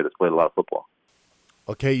good player that's played a lot of football.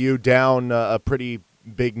 Okay, you down a pretty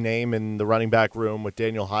big name in the running back room with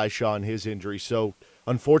Daniel Hishaw and his injury. So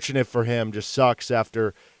unfortunate for him, just sucks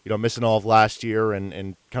after missing all of last year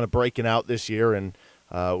and kind of breaking out this year. And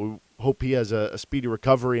we hope he has a speedy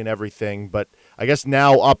recovery and everything. But I guess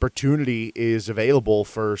now opportunity is available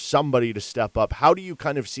for somebody to step up. How do you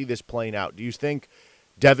kind of see this playing out? Do you think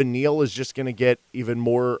Devin Neal is just going to get even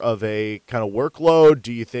more of a kind of workload?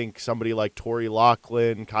 Do you think somebody like Torrey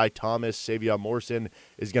Loughlin, Kai Thomas, Savion Morrison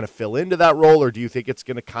is going to fill into that role? Or do you think it's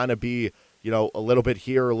going to kind of be, a little bit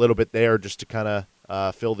here, a little bit there, just to kind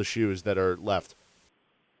of fill the shoes that are left?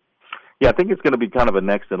 Yeah, I think it's going to be kind of a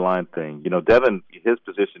next-in-line thing. Devin, his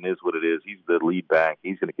position is what it is. He's the lead back.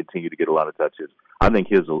 He's going to continue to get a lot of touches. I think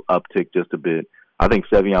his will uptick just a bit. I think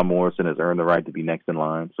Savion Morrison has earned the right to be next in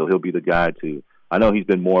line, so he'll be the guy to – I know he's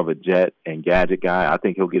been more of a jet and gadget guy. I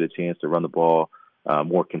think he'll get a chance to run the ball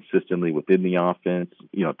more consistently within the offense.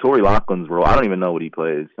 Torrey Loughlin's role, I don't even know what he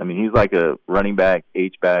plays. He's like a running back,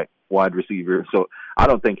 H-back, wide receiver. So I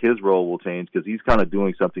don't think his role will change because he's kind of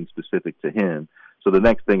doing something specific to him. So the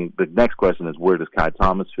next question is, where does Kai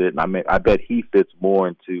Thomas fit? And I bet he fits more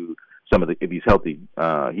into some of the, if he's healthy,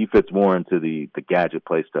 he fits more into the gadget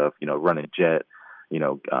play stuff, running jet,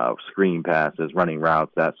 screen passes, running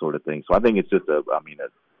routes, that sort of thing. So I think it's just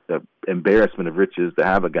the embarrassment of riches to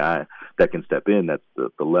have a guy that can step in. That's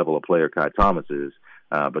the level of player Kai Thomas is.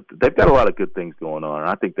 But they've got a lot of good things going on, and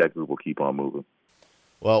I think that group will keep on moving.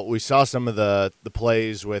 Well, we saw some of the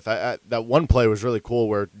plays with that one play was really cool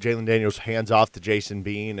where Jalen Daniels hands off to Jason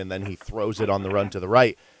Bean, and then he throws it on the run to the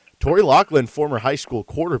right. Torrey Loughlin, former high school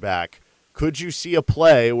quarterback, could you see a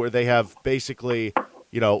play where they have basically,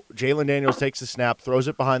 Jalen Daniels takes the snap, throws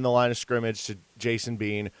it behind the line of scrimmage to Jason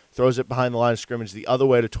Bean, throws it behind the line of scrimmage the other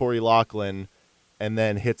way to Torrey Loughlin, and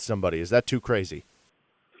then hits somebody? Is that too crazy?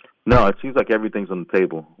 No, it seems like everything's on the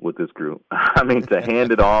table with this group. I mean, to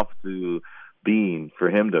hand it off to Bean, for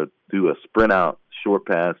him to do a sprint out short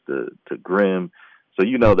pass to Grimm. So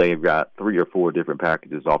they've got 3 or 4 different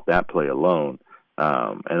packages off that play alone.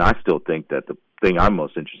 And I still think that the thing I'm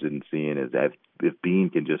most interested in seeing is that if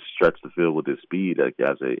Bean can just stretch the field with his speed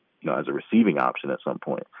as a receiving option at some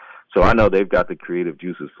point. So I know they've got the creative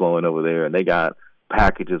juices flowing over there, and they got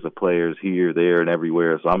packages of players here, there, and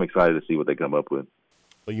everywhere. So I'm excited to see what they come up with.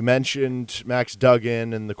 Well, you mentioned Max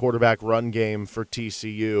Duggan and the quarterback run game for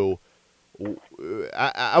TCU.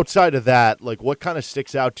 Outside of that, what kind of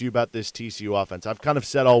sticks out to you about this TCU offense? I've kind of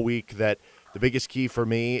said all week that the biggest key for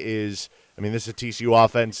me is, this is a TCU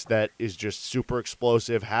offense that is just super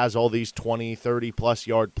explosive, has all these 20, 30-plus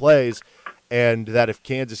yard plays, and that if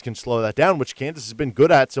Kansas can slow that down, which Kansas has been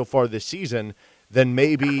good at so far this season, then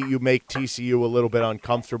maybe you make TCU a little bit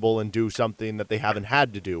uncomfortable and do something that they haven't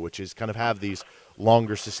had to do, which is kind of have these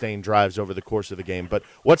longer sustained drives over the course of the game. But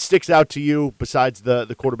what sticks out to you besides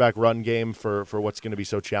the quarterback run game for what's going to be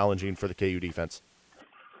so challenging for the KU defense?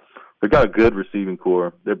 They've got a good receiving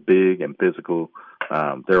core. They're big and physical.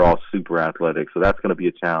 They're all super athletic, so that's going to be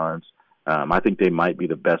a challenge. I think they might be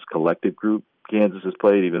the best collective group Kansas has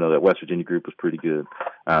played, even though that West Virginia group was pretty good.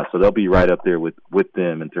 So they'll be right up there with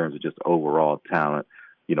them in terms of just overall talent.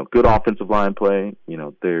 Good offensive line play.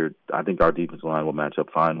 I think our defensive line will match up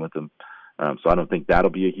fine with them. So I don't think that'll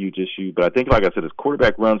be a huge issue. But I think, like I said, his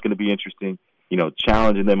quarterback run is going to be interesting.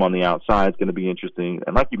 Challenging them on the outside is going to be interesting.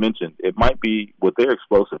 And like you mentioned, it might be with their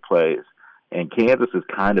explosive plays. And Kansas has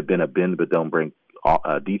kind of been a bend but don't break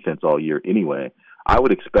defense all year anyway. I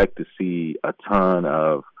would expect to see a ton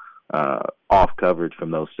of off coverage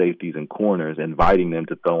from those safeties and corners, inviting them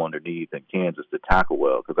to throw underneath and Kansas to tackle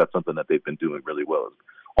well, because that's something that they've been doing really well.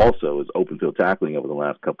 Also is open field tackling over the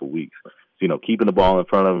last couple of weeks. So, keeping the ball in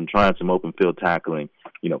front of them, trying some open field tackling,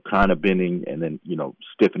 kind of bending and then,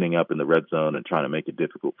 stiffening up in the red zone and trying to make it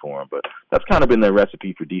difficult for them. But that's kind of been their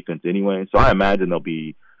recipe for defense anyway. So I imagine there'll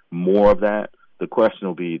be more of that. The question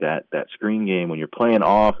will be that screen game. When you're playing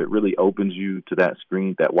off, it really opens you to that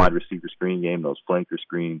screen, that wide receiver screen game, those flanker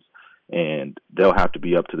screens. And they'll have to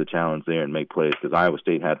be up to the challenge there and make plays, because Iowa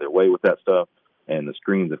State had their way with that stuff, and the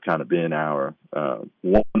screens have kind of been our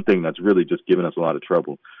one thing that's really just given us a lot of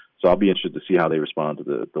trouble. So I'll be interested to see how they respond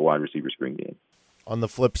to the wide receiver screen game. On the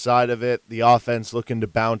flip side of it, the offense looking to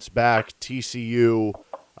bounce back. TCU,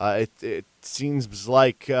 it seems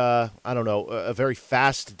like, a very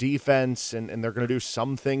fast defense, and they're going to do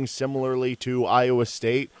some things similarly to Iowa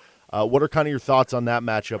State. What are kind of your thoughts on that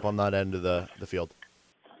matchup on that end of the field?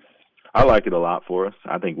 I like it a lot for us.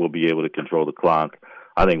 I think we'll be able to control the clock.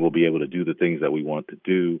 I think we'll be able to do the things that we want to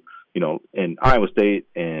do. In Iowa State,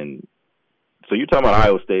 and so you're talking about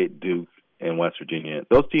Iowa State, Duke, and West Virginia.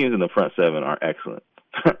 Those teams in the front seven are excellent.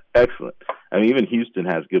 Excellent. Even Houston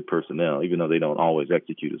has good personnel, even though they don't always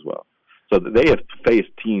execute as well. So they have faced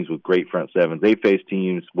teams with great front sevens. They face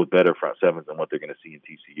teams with better front sevens than what they're going to see in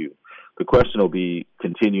TCU. The question will be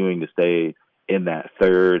continuing to stay in that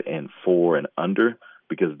 3rd and 4 and under,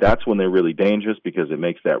 because that's when they're really dangerous, because it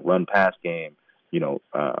makes that run-pass game,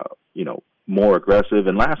 more aggressive.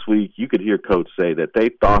 And last week, you could hear Coach say that they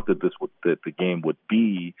thought that the game would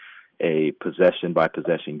be a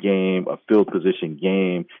possession-by-possession game, a field position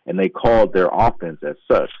game, and they called their offense as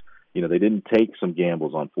such. They didn't take some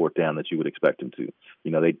gambles on 4th down that you would expect them to.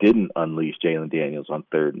 They didn't unleash Jalen Daniels on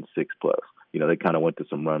 3rd and 6+. They kind of went to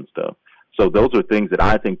some run stuff. So those are things that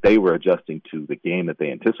I think they were adjusting to the game that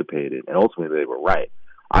they anticipated, and ultimately they were right.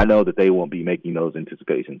 I know that they won't be making those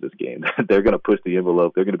anticipations this game. They're going to push the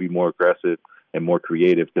envelope. They're going to be more aggressive and more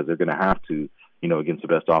creative, because they're going to have to, against the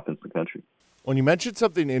best offense in the country. When you mentioned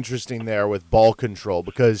something interesting there with ball control,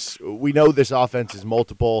 because we know this offense is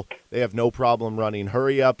multiple. They have no problem running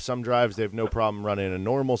hurry up some drives. They have no problem running a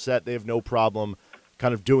normal set. They have no problem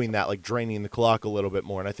kind of doing that, like draining the clock a little bit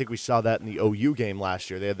more. And I think we saw that in the OU game last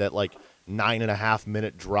year. They had that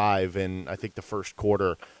 9.5-minute drive in, I think, the first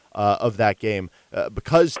quarter. of that game.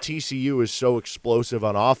 Because TCU is so explosive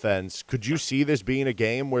on offense, could you see this being a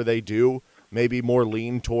game where they do maybe more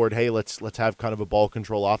lean toward, hey, let's have kind of a ball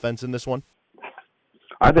control offense in this one?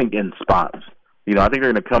 I think in spots. I think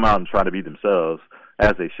they're going to come out and try to be themselves,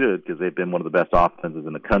 as they should, because they've been one of the best offenses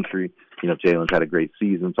in the country. Jalen's had a great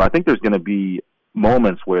season. So I think there's going to be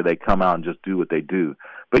moments where they come out and just do what they do.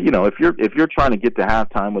 But, if you're trying to get to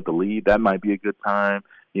halftime with the lead, that might be a good time.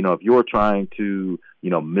 If you're trying to,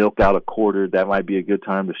 milk out a quarter, that might be a good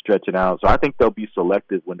time to stretch it out. So I think they'll be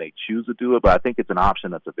selective when they choose to do it, but I think it's an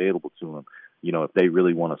option that's available to them, if they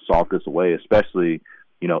really want to salt this away, especially,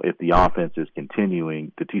 if the offense is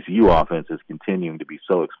continuing, the TCU offense is continuing to be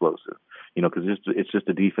so explosive, because it's just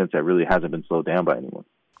a defense that really hasn't been slowed down by anyone.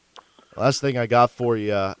 Last thing I got for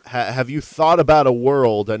you, have you thought about a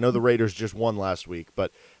world, I know the Raiders just won last week,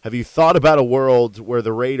 but have you thought about a world where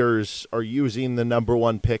the Raiders are using the number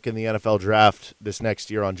 1 pick in the NFL draft this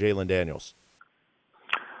next year on Jalen Daniels?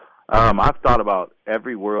 I've thought about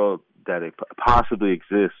every world that it possibly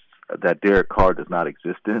exists that Derek Carr does not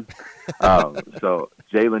exist in. So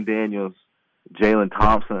Jalen Daniels, Jalen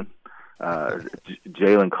Thompson,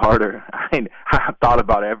 Jalen Carter. I've thought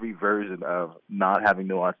about every version of not having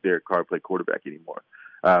to watch Derek Carr play quarterback anymore.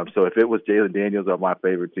 So if it was Jalen Daniels on my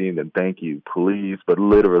favorite team, then thank you, please. But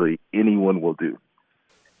literally anyone will do.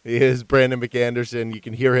 He is Brandon McAnderson. You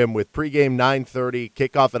can hear him with pregame 9:30,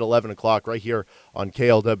 kickoff at 11 o'clock right here on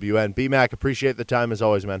KLWN. B-Mac, appreciate the time as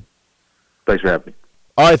always, man. Thanks for having me.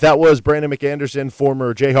 All right, that was Brandon McAnderson,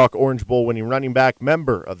 former Jayhawk Orange Bowl winning running back,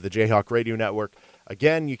 member of the Jayhawk Radio Network.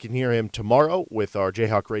 Again, you can hear him tomorrow with our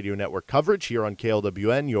Jayhawk Radio Network coverage here on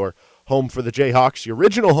KLWN, your home for the Jayhawks, the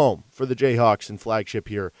original home for the Jayhawks and flagship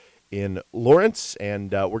here in Lawrence.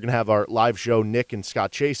 And we're going to have our live show, Nick and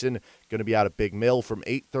Scott Chasen, going to be out at Big Mill from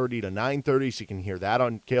 8:30 to 9:30, so you can hear that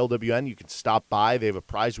on KLWN. You can stop by. They have a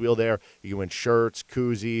prize wheel there. You can win shirts,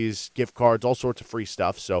 koozies, gift cards, all sorts of free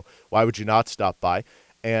stuff. So why would you not stop by?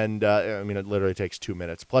 And, it literally takes 2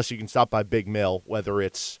 minutes. Plus, you can stop by Big Mill, whether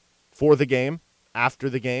it's for the game,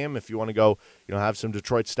 after the game, if you want to go, have some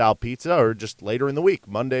Detroit-style pizza, or just later in the week.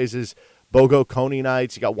 Mondays is BOGO Coney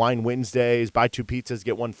nights. You got Wine Wednesdays. Buy 2 pizzas,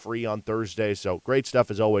 get 1 free on Thursday. So great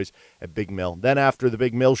stuff, as always, at Big Mill. Then after the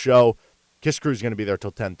Big Mill show, Kiss Crew's going to be there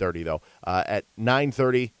till 10:30, though. At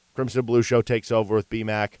 9:30, Crimson Blue Show takes over with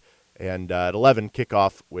B-Mac. And at 11,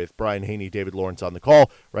 kickoff with Brian Haney, David Lawrence on the call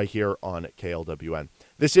right here on KLWN.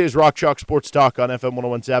 This is Rock Chalk Sports Talk on FM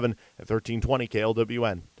 101.7 at 1320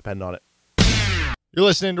 KLWN. Depend on it. You're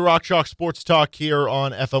listening to Rock Chalk Sports Talk here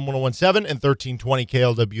on FM 101.7 and 1320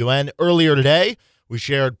 KLWN. Earlier today, we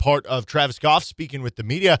shared part of Travis Goff speaking with the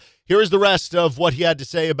media. Here is the rest of what he had to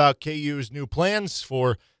say about KU's new plans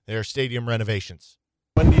for their stadium renovations.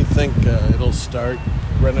 When do you think it'll start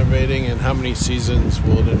renovating, and how many seasons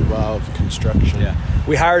will it involve construction? Yeah,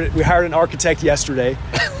 we hired an architect yesterday.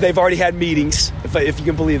 They've already had meetings, if you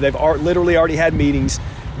can believe. They've literally already had meetings.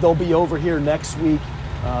 They'll be over here next week,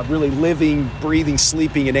 really living, breathing,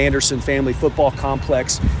 sleeping in Anderson Family Football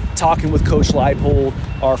Complex, talking with Coach Leipold,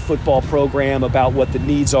 our football program, about what the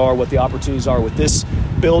needs are, what the opportunities are with this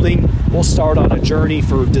building. We'll start on a journey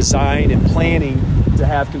for design and planning to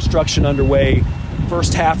have construction underway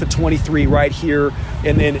first half of 23 right here,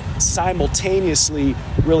 and then simultaneously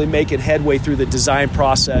really making headway through the design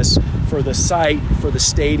process for the site, for the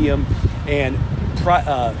stadium, and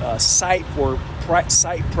site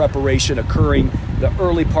preparation occurring the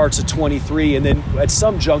early parts of 23, and then at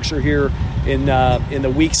some juncture here in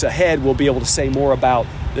the weeks ahead, we'll be able to say more about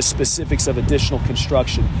the specifics of additional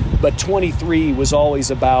construction. But 23 was always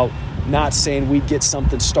about not saying we'd get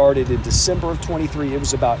something started in December of 23. It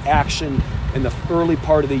was about action in the early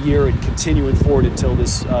part of the year and continuing forward until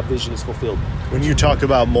this vision is fulfilled. When you talk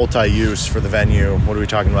about multi-use for the venue, what are we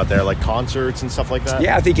talking about there? Like concerts and stuff like that?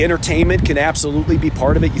 Yeah, I think entertainment can absolutely be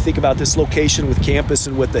part of it. You think about this location with campus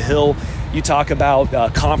and with the Hill. You talk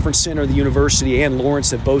about Conference Center, the university and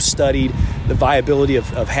Lawrence have both studied the viability of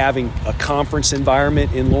having a conference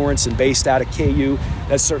environment in Lawrence and based out of KU.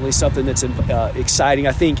 That's certainly something that's exciting.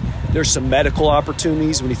 I think there's some medical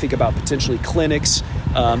opportunities when you think about potentially clinics,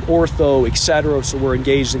 ortho, etc. So we're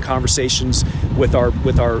engaged in conversations with our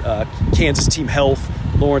Kansas Team Health,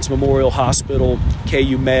 Lawrence Memorial Hospital,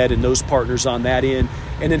 KU Med, and those partners on that end.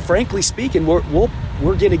 And then, frankly speaking, we're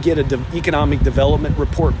going to get an economic development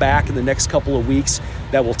report back in the next couple of weeks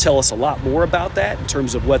that will tell us a lot more about that in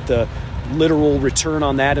terms of what the literal return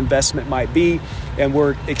on that investment might be. And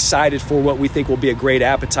we're excited for what we think will be a great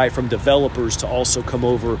appetite from developers to also come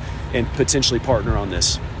over and potentially partner on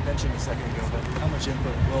this. You mentioned a second ago, but how much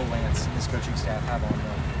input will Lance and his coaching staff have on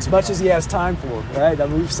that? As much as he has time for, right? I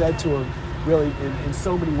mean, we've said to him, really, in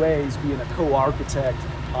so many ways, being a co-architect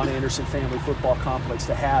on Anderson Family Football Complex,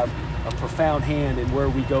 to have a profound hand in where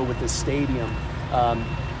we go with this stadium.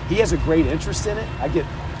 He has a great interest in it. I get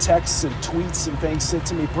texts and tweets and things sent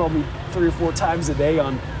to me probably 3 or 4 times a day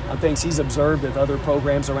on things he's observed at other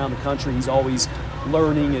programs around the country. He's always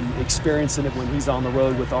learning and experiencing it when he's on the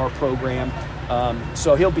road with our program.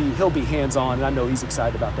 So he'll be hands-on, and I know he's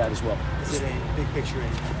excited about that as well. Is it a big picture,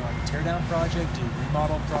 a teardown project, a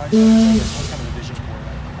remodel project? What kind of a vision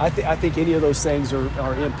for it? I think any of those things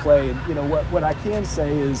are in play. And you know what I can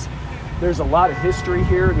say is there's a lot of history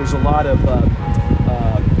here. There's a lot of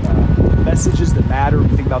messages that matter. When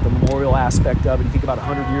you think about the memorial aspect of it, you think about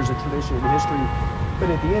 100 years of tradition and history. But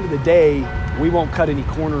at the end of the day, we won't cut any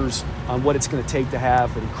corners on what it's going to take to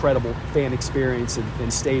have an incredible fan experience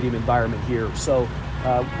and stadium environment here. So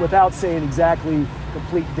without saying exactly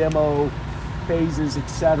complete demo phases,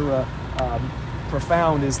 etc.,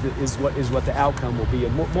 profound is what the outcome will be,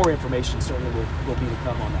 and more information certainly will be to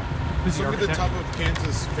come on that. Something at the top of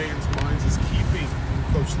Kansas fans' minds is keeping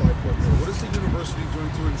Coach Leipold. What is the university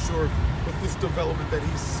doing to ensure with this development that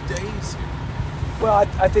he stays here? Well,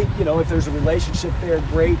 I think, if there's a relationship there,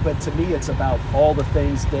 great, but to me it's about all the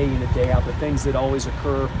things day in and day out, the things that always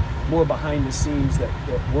occur more behind the scenes that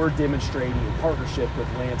we're demonstrating in partnership with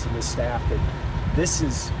Lance and his staff, that this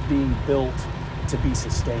is being built to be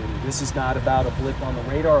sustained. This is not about a blip on the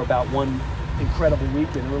radar, about one incredible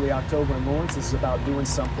week in early October in Lawrence. This is about doing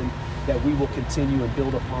something that we will continue and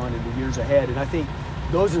build upon in the years ahead. And I think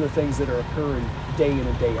those are the things that are occurring day in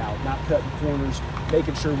and day out, not cutting corners,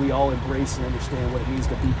 making sure we all embrace and understand what it means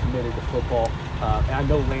to be committed to football. And I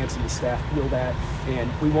know Lance and the staff feel that,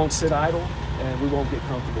 and we won't sit idle and we won't get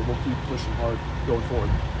comfortable. We'll keep pushing hard going forward.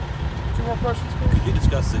 2 more questions. Could you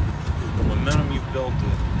discuss the momentum you've built,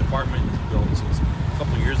 the department you've built since a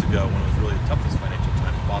couple of years ago when it was really the toughest financial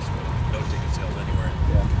time possible, no ticket sales anywhere,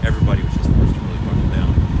 everybody was just forced to really buckle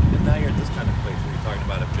down. And now you're at this kind of place where you're talking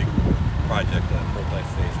about a big project, a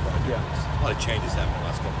multi-phase project. A lot of changes happened in the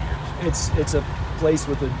last couple of years. It's a place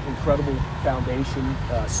with an incredible foundation,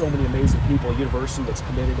 so many amazing people, a university that's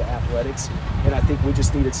committed to athletics, and I think we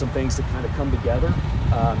just needed some things to kind of come together.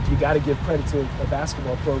 You got to give credit to a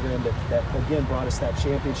basketball program that again brought us that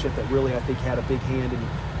championship, that really I think had a big hand in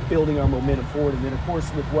building our momentum forward. And then of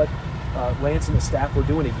course with what Lance and the staff were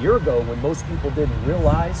doing a year ago, when most people didn't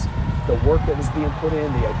realize the work that was being put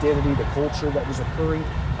in, the identity, the culture that was occurring,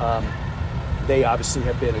 they obviously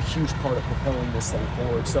have been a huge part of propelling this thing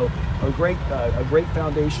forward. So a great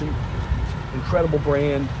foundation, incredible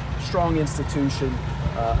brand, strong institution.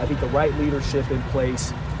 I think the right leadership in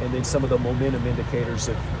place, and then some of the momentum indicators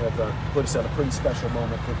have put us at a pretty special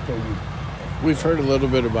moment for KU. We've heard a little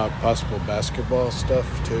bit about possible basketball stuff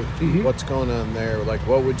too. Mm-hmm. What's going on there? Like,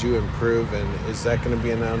 what would you improve, and is that going to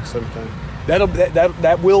be announced sometime?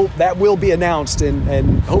 That will be announced,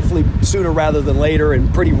 and hopefully sooner rather than later,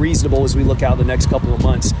 and pretty reasonable as we look out the next couple of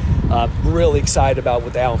months. Really excited about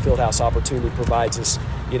what the Allen Fieldhouse opportunity provides us.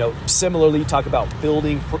 Similarly, you talk about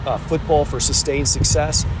building football for sustained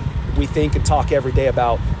success. We think and talk every day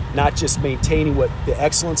about not just maintaining the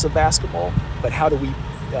excellence of basketball, but how do we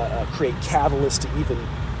create catalysts to even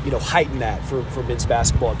heighten that for men's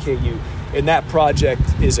basketball at KU. And that project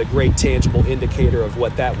is a great tangible indicator of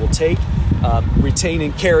what that will take.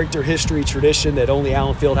 Retaining character, history, tradition that only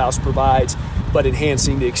Allen Fieldhouse provides, but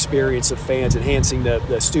enhancing the experience of fans, enhancing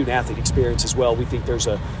the student-athlete experience as well. We think there's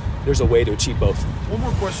a way to achieve both. One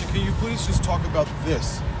more question. Can you please just talk about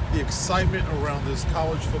this, the excitement around this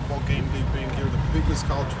college football game day being here, the biggest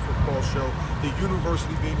college football show, the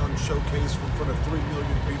university being on showcase in front of 3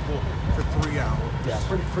 million people for 3 hours? Yeah,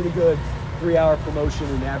 pretty good 3-hour promotion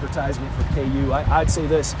and advertisement for KU. I'd say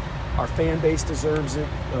this, our fan base deserves it,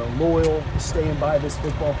 loyal, staying by this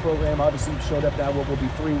football program. Obviously, we showed up now what will be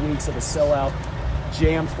 3 weeks of a sellout,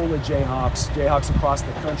 jammed full of Jayhawks across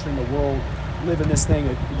the country and the world, live in this thing,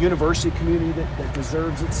 a university community that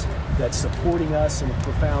deserves it, that's supporting us in a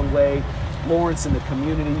profound way. Lawrence and the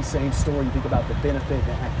community, same story. You think about the benefit and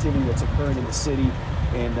the activity that's occurring in the city,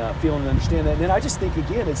 and feeling and understand that. And then I just think,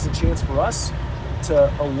 again, it's a chance for us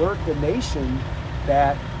to alert the nation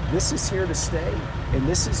that this is here to stay, and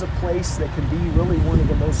this is a place that can be really one of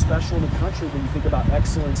the most special in the country when you think about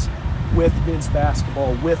excellence with men's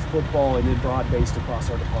basketball, with football, and then broad-based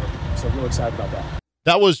across our department. So I'm really excited about that.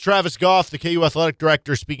 That was Travis Goff, the KU athletic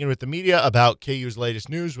director, speaking with the media about KU's latest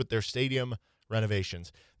news with their stadium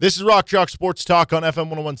renovations. This is Rock Chalk Sports Talk on FM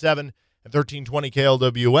 101.7 and 1320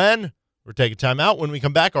 KLWN. We're taking time out. When we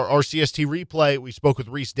come back, our RCST replay, we spoke with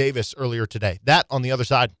Reese Davis earlier today. That on the other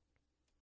side.